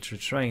should be able to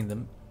retrain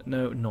them.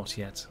 No, not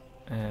yet.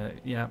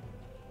 Yeah,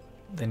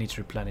 they need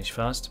to replenish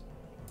first.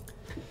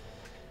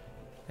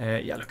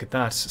 Yeah, look at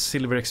that.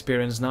 Silver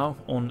experience now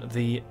on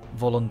the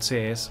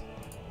volunteers.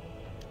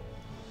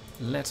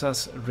 Let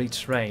us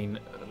retrain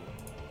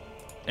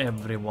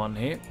everyone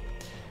here.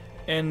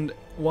 And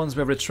once we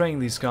have retrained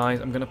these guys,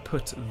 I'm going to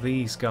put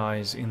these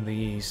guys in the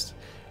east.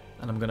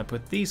 And I'm going to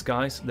put these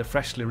guys, the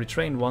freshly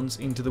retrained ones,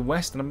 into the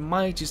west. And I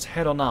might just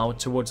head on out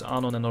towards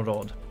Anon and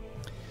Orod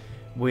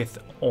with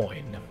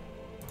Oin.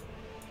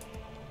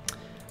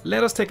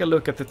 Let us take a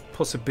look at the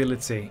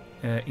possibility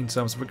in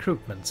terms of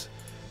recruitment.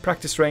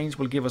 Practice range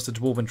will give us the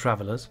Dwarven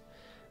Travelers.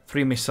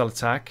 3 missile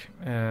attack,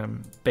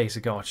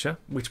 basic archer,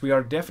 which we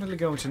are definitely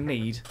going to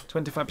need.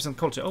 25%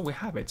 culture. Oh, we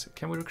have it.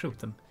 Can we recruit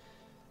them?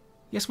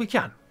 Yes, we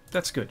can.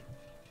 That's good.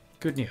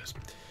 Good news.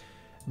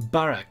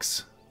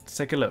 Barracks. Let's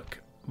take a look.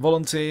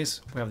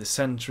 Volunteers. We have the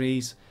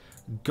sentries.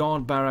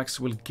 Guard barracks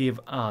will give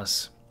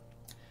us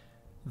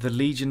the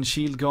Legion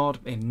Shield Guard,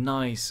 a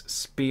nice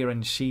spear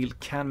and shield,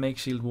 can make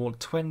shield wall,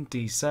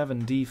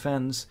 27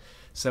 defense,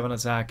 7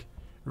 attack,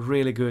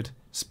 really good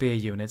spear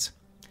unit.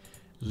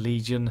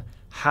 Legion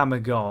Hammer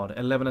Guard,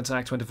 11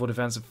 attack, 24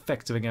 defense,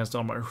 effective against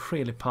armor,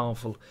 really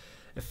powerful,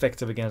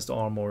 effective against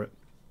armor,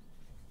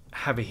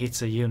 heavy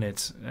hitter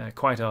unit,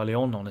 quite early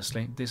on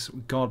honestly. This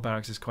guard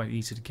barracks is quite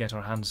easy to get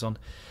our hands on.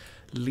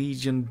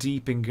 Legion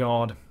Deeping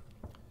Guard,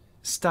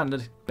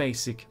 standard,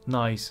 basic,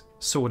 nice,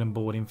 sword and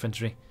board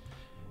infantry.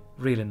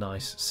 Really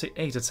nice.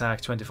 8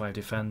 attack, 25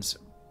 defense.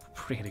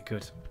 Really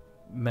good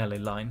melee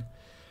line.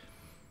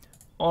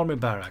 Army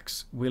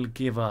barracks will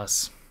give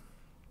us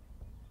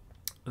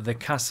the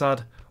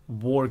Khazad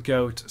War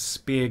Goat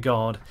Spear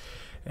Guard.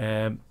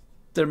 There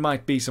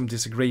might be some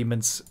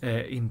disagreements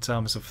in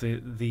terms of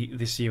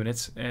this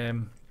unit.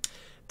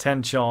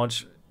 10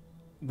 charge.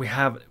 We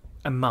have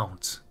a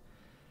mount,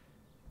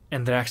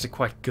 and they're actually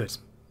quite good.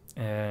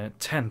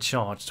 10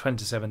 charge,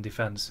 27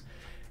 defense.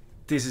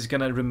 This is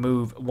going to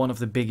remove one of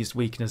the biggest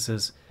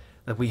weaknesses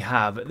that we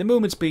have. The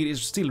movement speed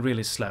is still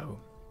really slow.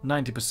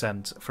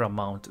 90% for a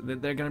mount.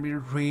 They're going to be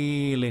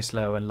really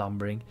slow and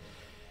lumbering.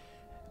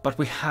 But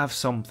we have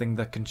something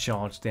that can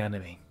charge the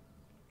enemy.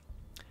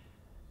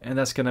 And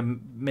that's going to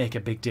make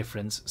a big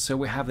difference. So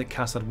we have the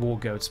Khazad War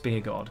Goat Spear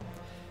Guard.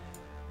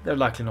 They're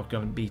likely not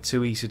going to be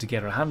too easy to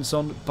get our hands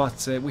on,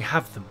 but we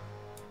have them.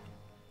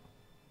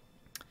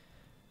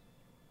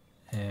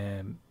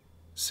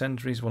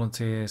 Sentries,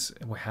 volunteers.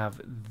 We have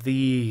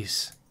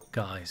these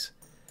guys.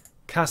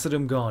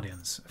 Khazad-dûm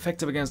Guardians.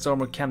 Effective against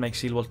armor, can make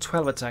shield wall,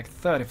 12 attack,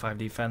 35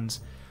 defense.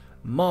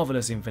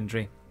 Marvelous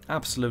infantry.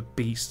 Absolute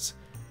beasts.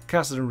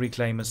 Khazad-dûm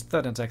Reclaimers,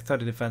 13 attack,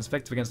 30 defense.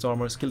 Effective against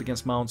armor, skilled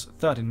against mounts,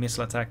 13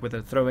 missile attack with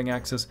their throwing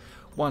axes.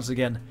 Once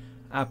again,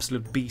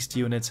 absolute beast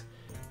unit.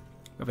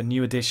 We have a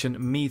new addition,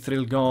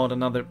 Mithril Guard,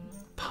 another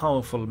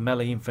powerful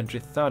melee infantry,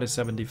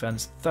 37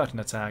 defense,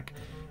 13 attack.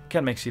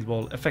 Can make shield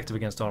wall, effective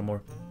against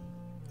armor.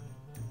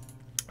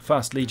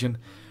 First Legion,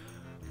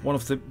 one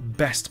of the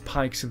best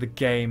pikes in the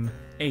game,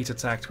 8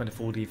 attack,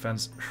 24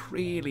 defense,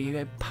 really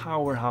a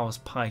powerhouse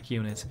pike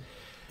unit.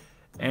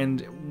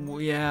 And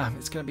yeah,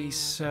 it's gonna be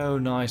so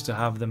nice to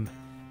have them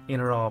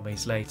in our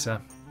armies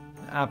later.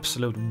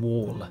 Absolute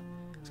wall.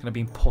 It's gonna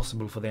be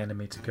impossible for the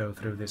enemy to go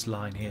through this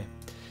line here.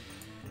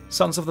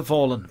 Sons of the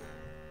Fallen.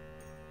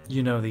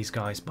 You know these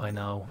guys by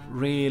now.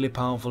 Really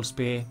powerful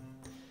spear.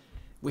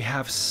 We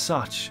have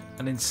such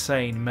an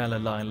insane melee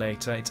line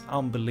later. It's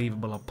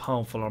unbelievable how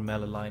powerful our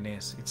melee line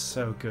is. It's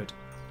so good.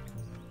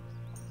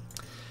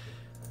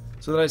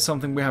 So that is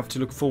something we have to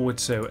look forward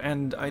to.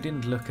 And I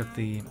didn't look at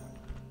the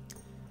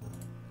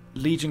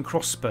Legion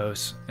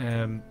crossbows.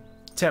 10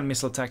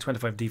 missile attack,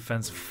 25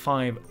 defense,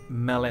 5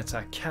 melee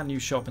attack. Can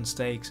use sharpen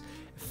stakes.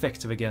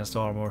 Effective against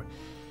armor.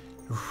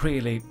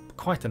 Really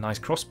quite a nice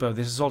crossbow.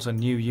 This is also a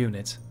new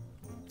unit,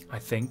 I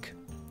think.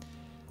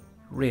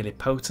 Really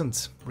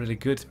potent. Really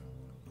good.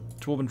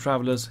 Dwarven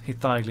Travelers,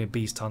 Hithaigli,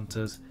 Beast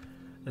Hunters.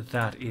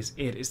 That is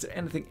it. Is there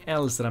anything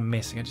else that I'm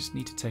missing? I just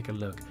need to take a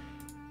look.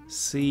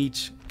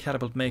 Siege,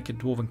 Catapult Maker,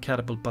 Dwarven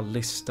Catapult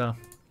Ballista.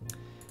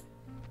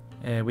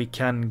 We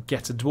can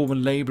get a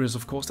Dwarven Labourers,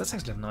 of course. That's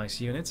actually a nice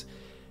unit.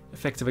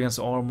 Effective against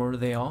armor,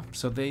 they are.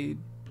 So they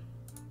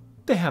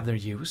have their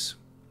use.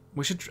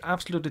 We should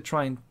absolutely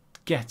try and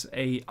get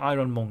a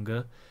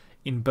Ironmonger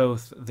in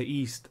both the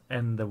east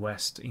and the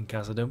west in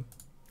Khazad-dûm.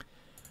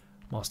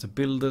 Master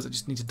Builders, I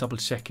just need to double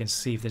check and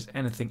see if there's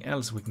anything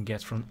else we can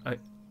get from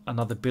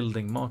another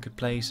building.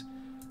 Marketplace,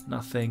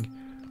 nothing.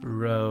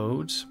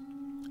 Roads,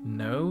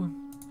 no.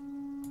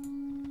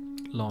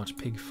 Large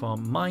pig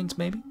farm, mines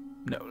maybe?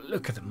 No,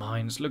 look at the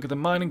mines, look at the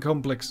mining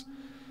complex.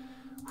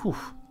 Whew.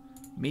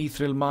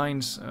 Mithril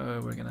mines,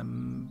 we're gonna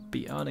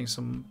be earning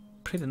some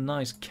pretty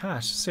nice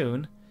cash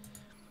soon.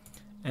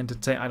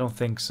 Entertain, I don't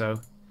think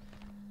so.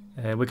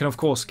 We can of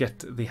course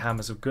get the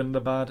Hammers of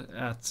Gundabad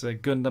at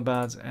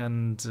Gundabad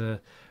and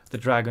the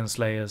Dragon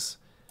Slayers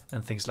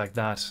and things like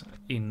that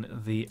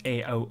in the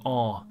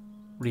AOR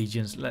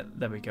regions.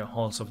 There we go,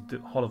 Hall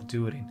of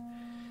Durin.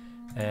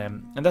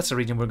 And that's a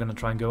region we're going to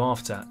try and go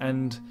after.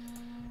 And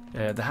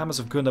the Hammers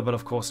of Gundabad,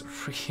 of course,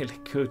 really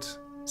good.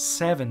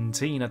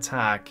 17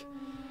 attack.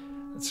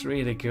 That's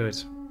really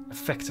good.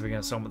 Effective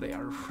against some, they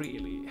are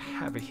really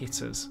heavy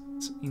hitters.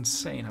 It's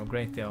insane how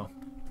great they are.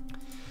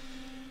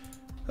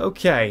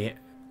 Okay,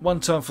 1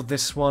 turn for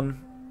this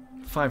one,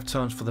 5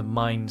 turns for the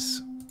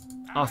mines.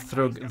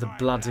 Athrug the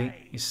Bloody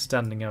is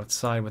standing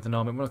outside with an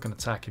army. We're not going to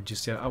attack him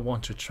just yet. I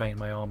want to train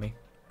my army.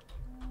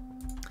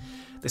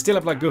 They still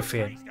have Laguf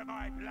here.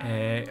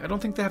 I don't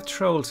think they have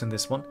trolls in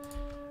this one.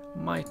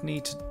 Might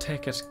need to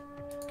take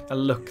a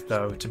look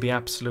though to be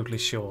absolutely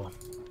sure.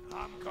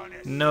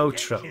 No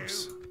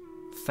trolls.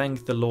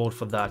 Thank the Lord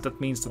for that. That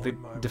means that the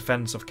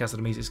defense of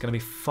Khazad-dûm is going to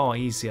be far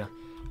easier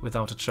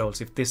without a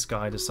trolls if this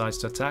guy decides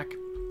to attack.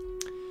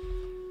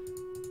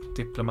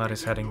 Diplomat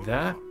is heading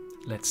there.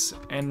 Let's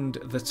end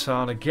the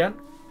turn again.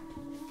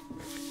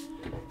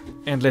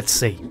 And let's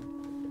see.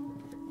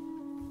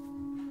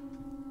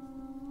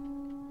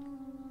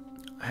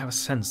 I have a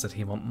sense that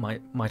he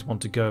might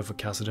want to go for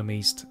Khazad-dûm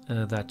East,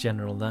 that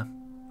general there.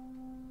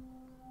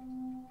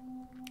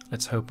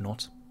 Let's hope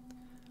not.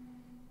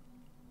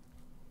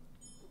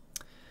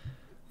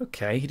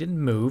 Okay, he didn't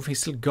move.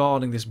 He's still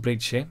guarding this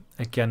bridge here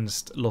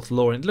against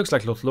Lothlórien. It looks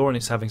like Lothlórien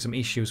is having some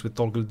issues with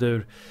Dol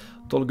Guldur.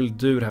 Dol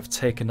Guldur have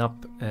taken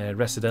up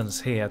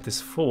residence here at this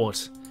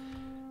fort,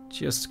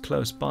 just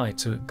close by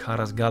to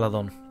Caras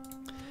Galadon.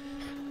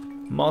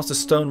 Master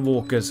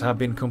Stonewalkers have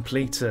been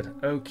completed.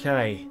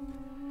 Okay.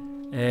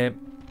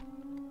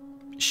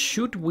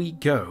 Should we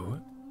go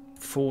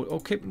for...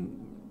 Okay,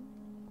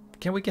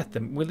 can we get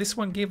them? Will this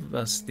one give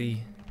us the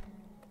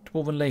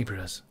Dwarven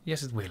Labourers?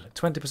 Yes, it will.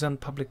 20%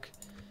 public...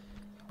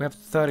 We have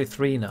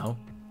 33 now.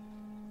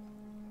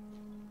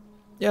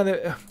 Yeah,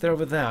 they're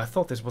over there. I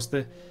thought this was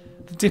the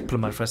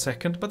diplomat for a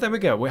second, but there we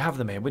go. We have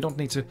them here. We don't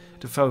need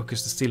to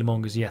focus the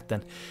Steelmongers yet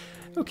then.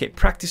 Okay,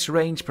 practice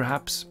range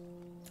perhaps.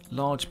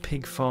 Large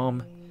pig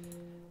farm.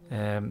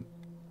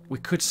 We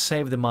could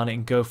save the money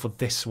and go for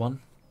this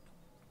one.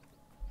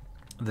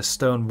 The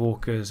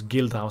Stonewalkers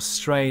Guildhouse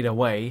straight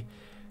away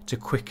to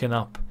quicken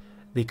up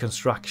the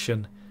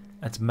construction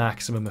at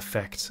maximum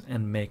effect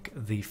and make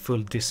the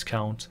full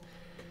discount.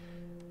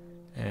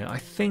 I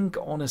think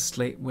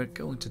honestly we're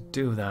going to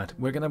do that.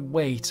 We're going to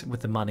wait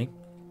with the money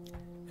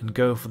and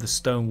go for the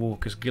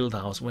Stonewalkers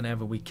Guildhouse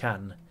whenever we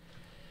can.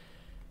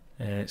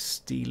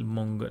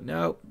 Steelmonger.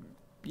 No.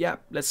 Yeah,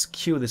 let's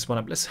queue this one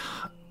up. Let's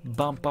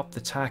bump up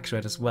the tax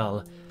rate as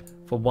well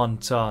for 1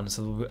 turn,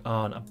 so we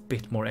earn a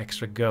bit more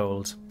extra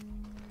gold.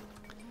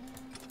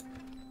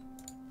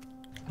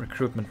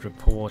 Recruitment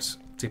report,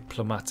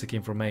 diplomatic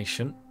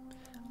information,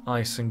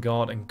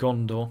 Isengard and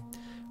Gondor,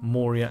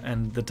 Moria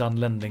and the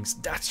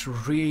Dunlendings. That's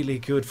really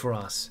good for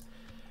us.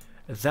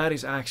 That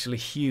is actually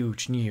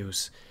huge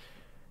news.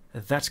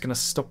 That's gonna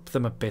stop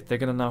them a bit. They're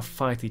gonna now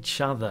fight each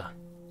other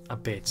a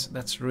bit.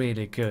 That's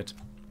really good.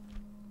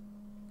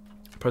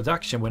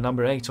 Production, we're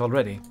number 8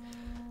 already.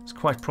 It's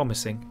quite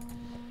promising.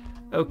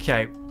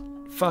 Okay,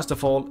 first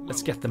of all,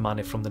 let's get the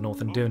money from the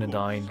Northern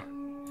Dunedain.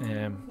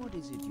 What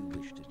is it you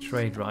wish to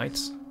Trade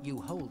rights. You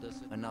hold us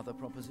another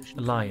proposition.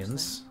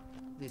 Alliance.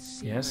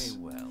 This Yes.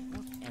 very well.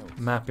 What else?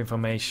 Map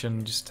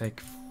information, just take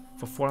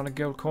for 400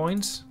 gold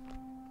coins.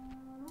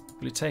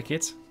 Will you take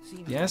it?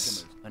 Seems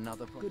Yes. like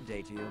another good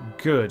day to you.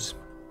 Good.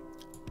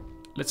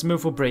 Let's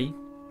move for Bree.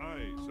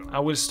 Aye, sir. I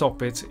will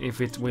stop it if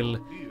it will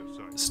Here,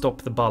 sir.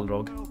 stop the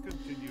Balrog. I'll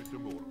continue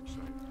tomorrow, sir.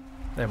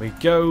 There we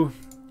go.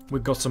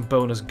 We've got some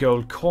bonus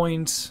gold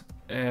coins.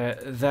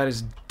 That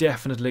is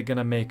definitely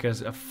gonna make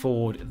us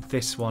afford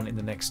this one in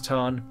the next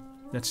turn.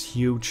 That's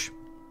huge.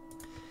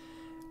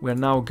 We're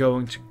now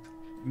going to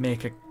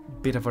make a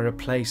bit of a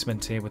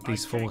replacement here with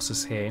these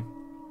forces here.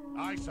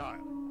 Aye, sire.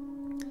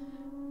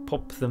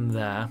 Pop them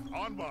there.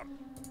 Onward.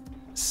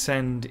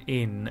 Send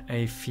in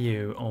a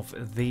few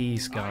of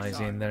these guys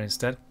in there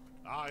instead.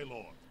 Aye,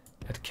 lord.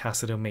 At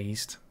Khazad-dûm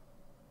East.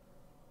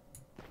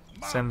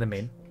 Send them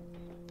in.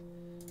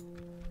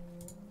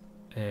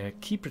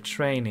 Keep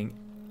retraining.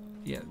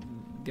 Yeah,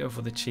 go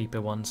for the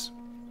cheaper ones.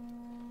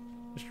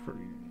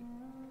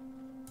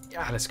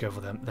 Yeah, let's go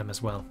for them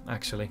as well,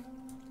 actually.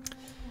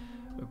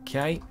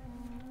 Okay.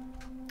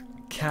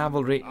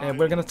 Cavalry.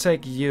 We're gonna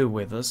take you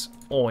with us.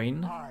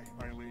 Oin. Aye,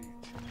 my liege.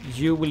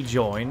 You will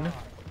join.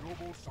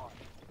 Noble sire.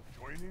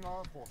 Joining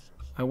our forces.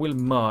 I will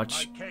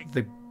march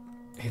the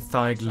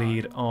Hithaig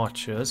lead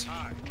archers.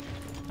 Aye.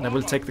 And I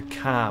will take the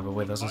cab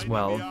with us as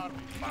well. We are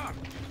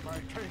marked. My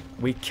king.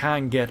 We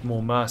can get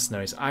more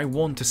mercenaries. I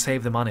want to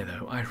save the money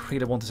though. I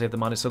really want to save the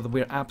money so that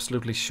we're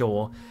absolutely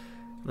sure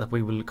that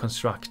we will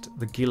construct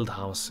the guild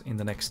house in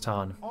the next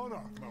turn. Honor,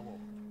 my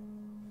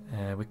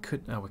lord. We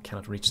could... No, we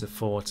cannot reach the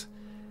fort.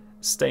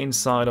 Stay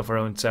inside of our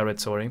own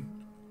territory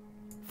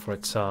for a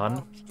turn.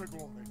 March to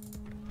glory.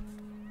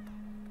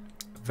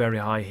 Very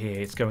high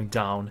here. It's going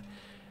down.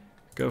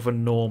 Go for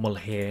normal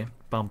here.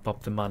 Bump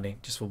up the money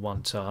just for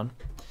 1 turn.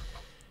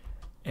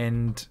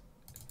 And...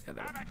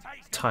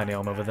 tiny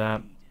arm over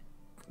there.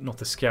 Not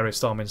the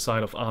scariest arm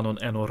inside of Anon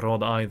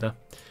Enorod either.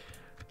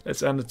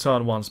 Let's end the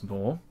turn once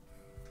more.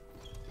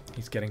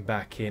 He's getting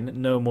back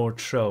in. No more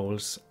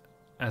trolls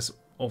as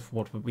of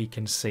what we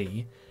can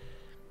see.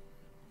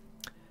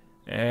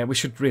 We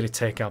should really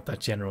take out that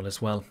general as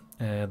well.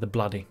 The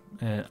Bloody.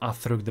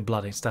 Athrug the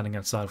Bloody standing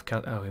outside of...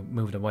 Oh, he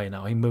moved away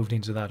now. He moved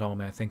into that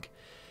army, I think.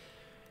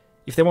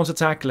 If they want to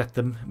attack, let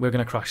them. We're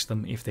going to crush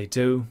them. If they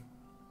do,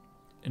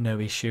 no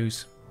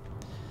issues.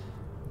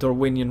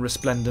 Dorwinian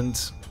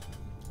Resplendent.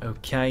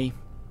 Okay.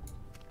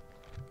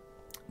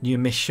 New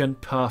mission.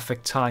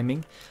 Perfect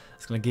timing.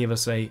 It's going to give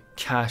us a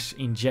cash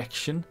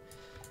injection.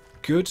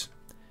 Good.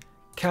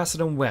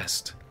 Khazad-dûm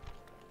West.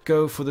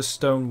 Go for the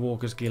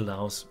Stonewalkers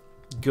Guildhouse.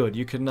 Good.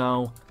 You can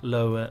now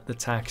lower the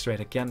tax rate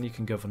again. You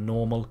can go for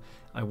normal.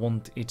 I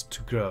want it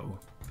to grow.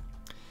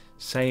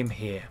 Same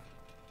here.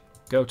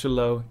 Go to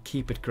low.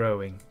 Keep it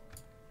growing.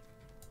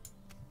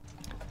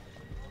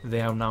 They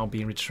are now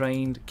being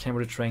retrained. Can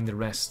we retrain the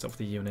rest of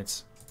the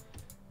units?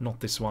 Not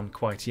this one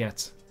quite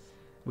yet.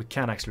 We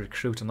can actually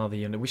recruit another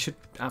unit. We should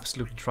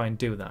absolutely try and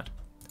do that.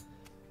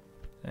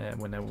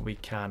 Whenever we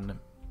can.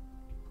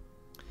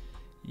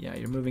 Yeah,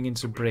 you're moving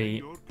into Bree.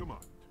 Your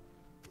command.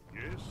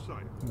 Yes,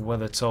 sire.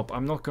 Weathertop.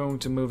 I'm not going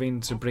to move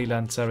into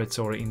Breeland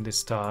territory in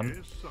this turn.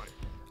 Yes, sire.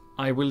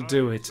 I will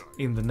do it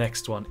in the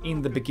next one.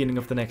 In the beginning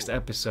of the next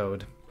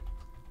episode.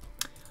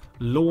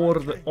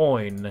 Lord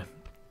Oin.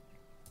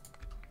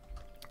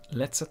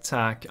 Let's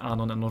attack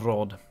Anon and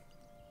Rod.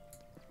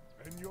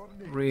 And your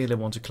name. Really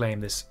want to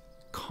claim this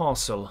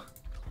castle.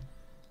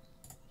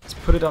 Let's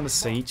put it under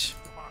siege.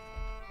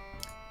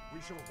 We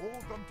shall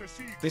hold them to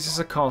siege. This is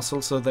a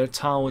castle, so their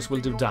towers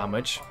will do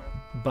damage.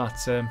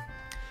 But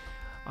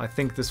I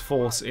think this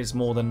force is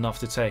more than enough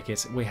to take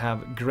it. We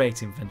have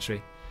great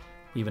infantry.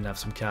 We even have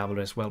some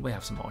cavalry as well. We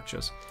have some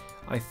archers.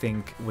 I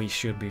think we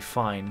should be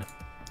fine.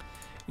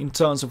 In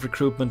terms of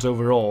recruitment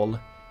overall,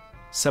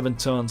 7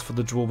 turns for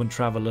the Dwarven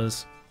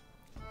Travelers,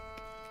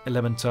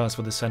 11 turns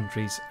for the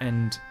Sentries,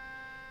 and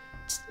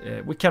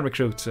we can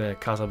recruit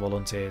Khazad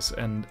Volunteers,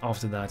 and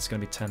after that it's going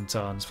to be 10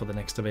 turns for the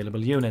next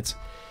available unit.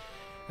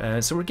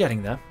 So we're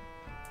getting there.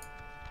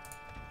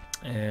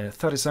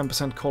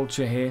 37%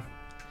 culture here.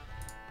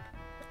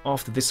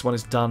 After this one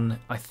is done,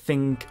 I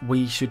think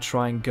we should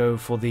try and go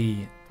for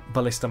the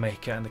Ballista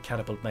Maker and the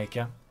Catapult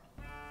Maker.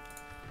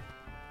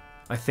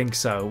 I think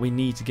so. We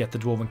need to get the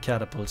Dwarven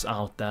Catapults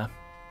out there.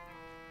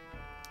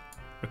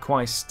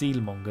 Requires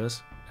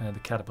Steelmongers, the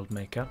Catapult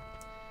Maker.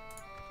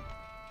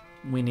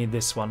 we need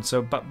this one.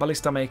 So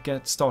ballista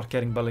maker, start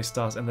getting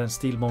ballistas, and then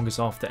steel mongers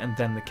after, and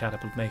then the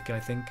catapult maker, I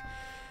think,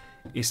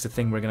 is the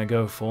thing we're gonna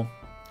go for.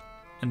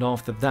 And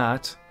after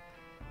that,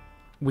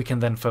 we can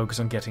then focus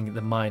on getting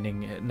the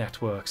mining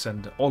networks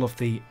and all of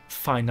the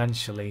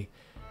financially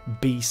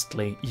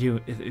beastly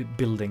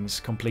buildings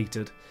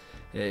completed.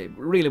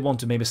 Really want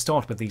to maybe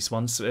start with these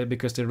ones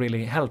because they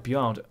really help you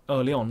out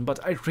early on,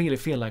 but I really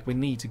feel like we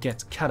need to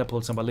get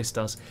catapults and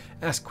ballistas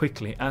as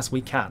quickly as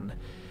we can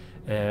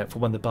for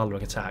when the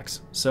Balrog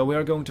attacks. So we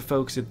are going to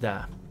focus it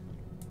there.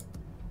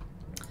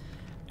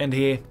 And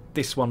here,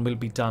 this one will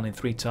be done in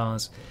 3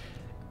 turns.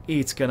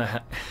 It's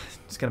gonna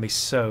be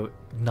so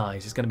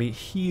nice. It's gonna be a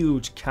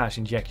huge cash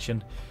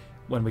injection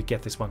when we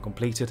get this one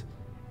completed.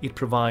 It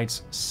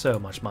provides so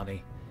much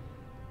money.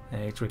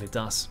 It really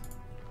does.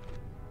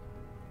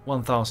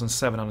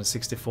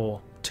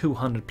 1,764,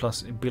 200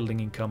 plus in building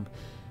income,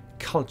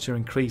 culture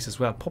increase as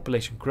well,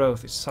 population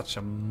growth is such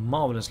a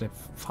marvelously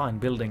fine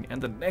building,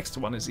 and the next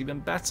one is even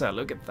better.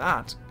 Look at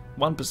that,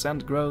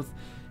 1% growth,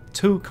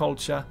 2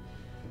 culture,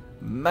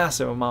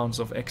 massive amounts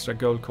of extra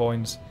gold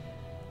coins,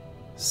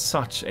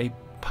 such a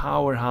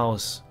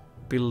powerhouse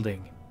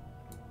building,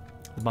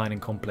 the mining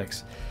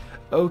complex.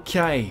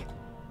 Okay,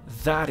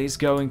 that is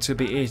going to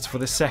be it for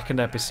the second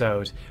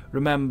episode.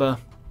 Remember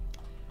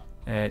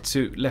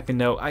to let me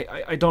know.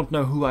 I don't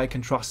know who I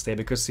can trust here,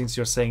 because since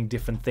you're saying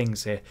different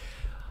things here,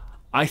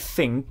 I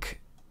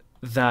think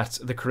that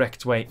the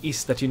correct way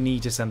is that you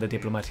need to send the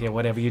diplomat here,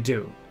 whatever you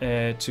do,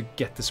 to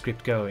get the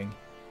script going.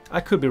 I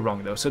could be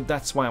wrong though, so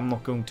that's why I'm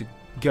not going to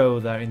go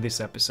there in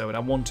this episode. I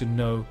want to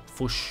know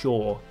for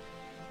sure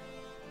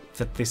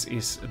that this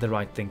is the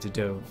right thing to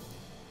do,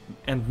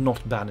 and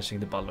not banishing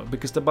the Balrog,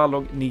 because the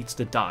Balrog needs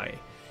to die.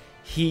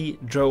 He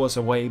drove us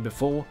away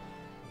before,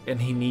 and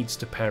he needs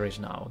to perish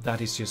now. That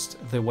is just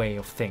the way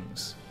of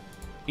things.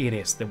 It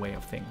is the way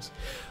of things.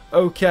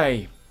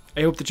 Okay,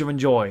 I hope that you've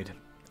enjoyed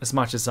as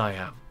much as I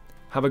have.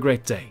 Have a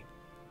great day.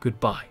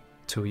 Goodbye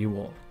to you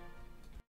all.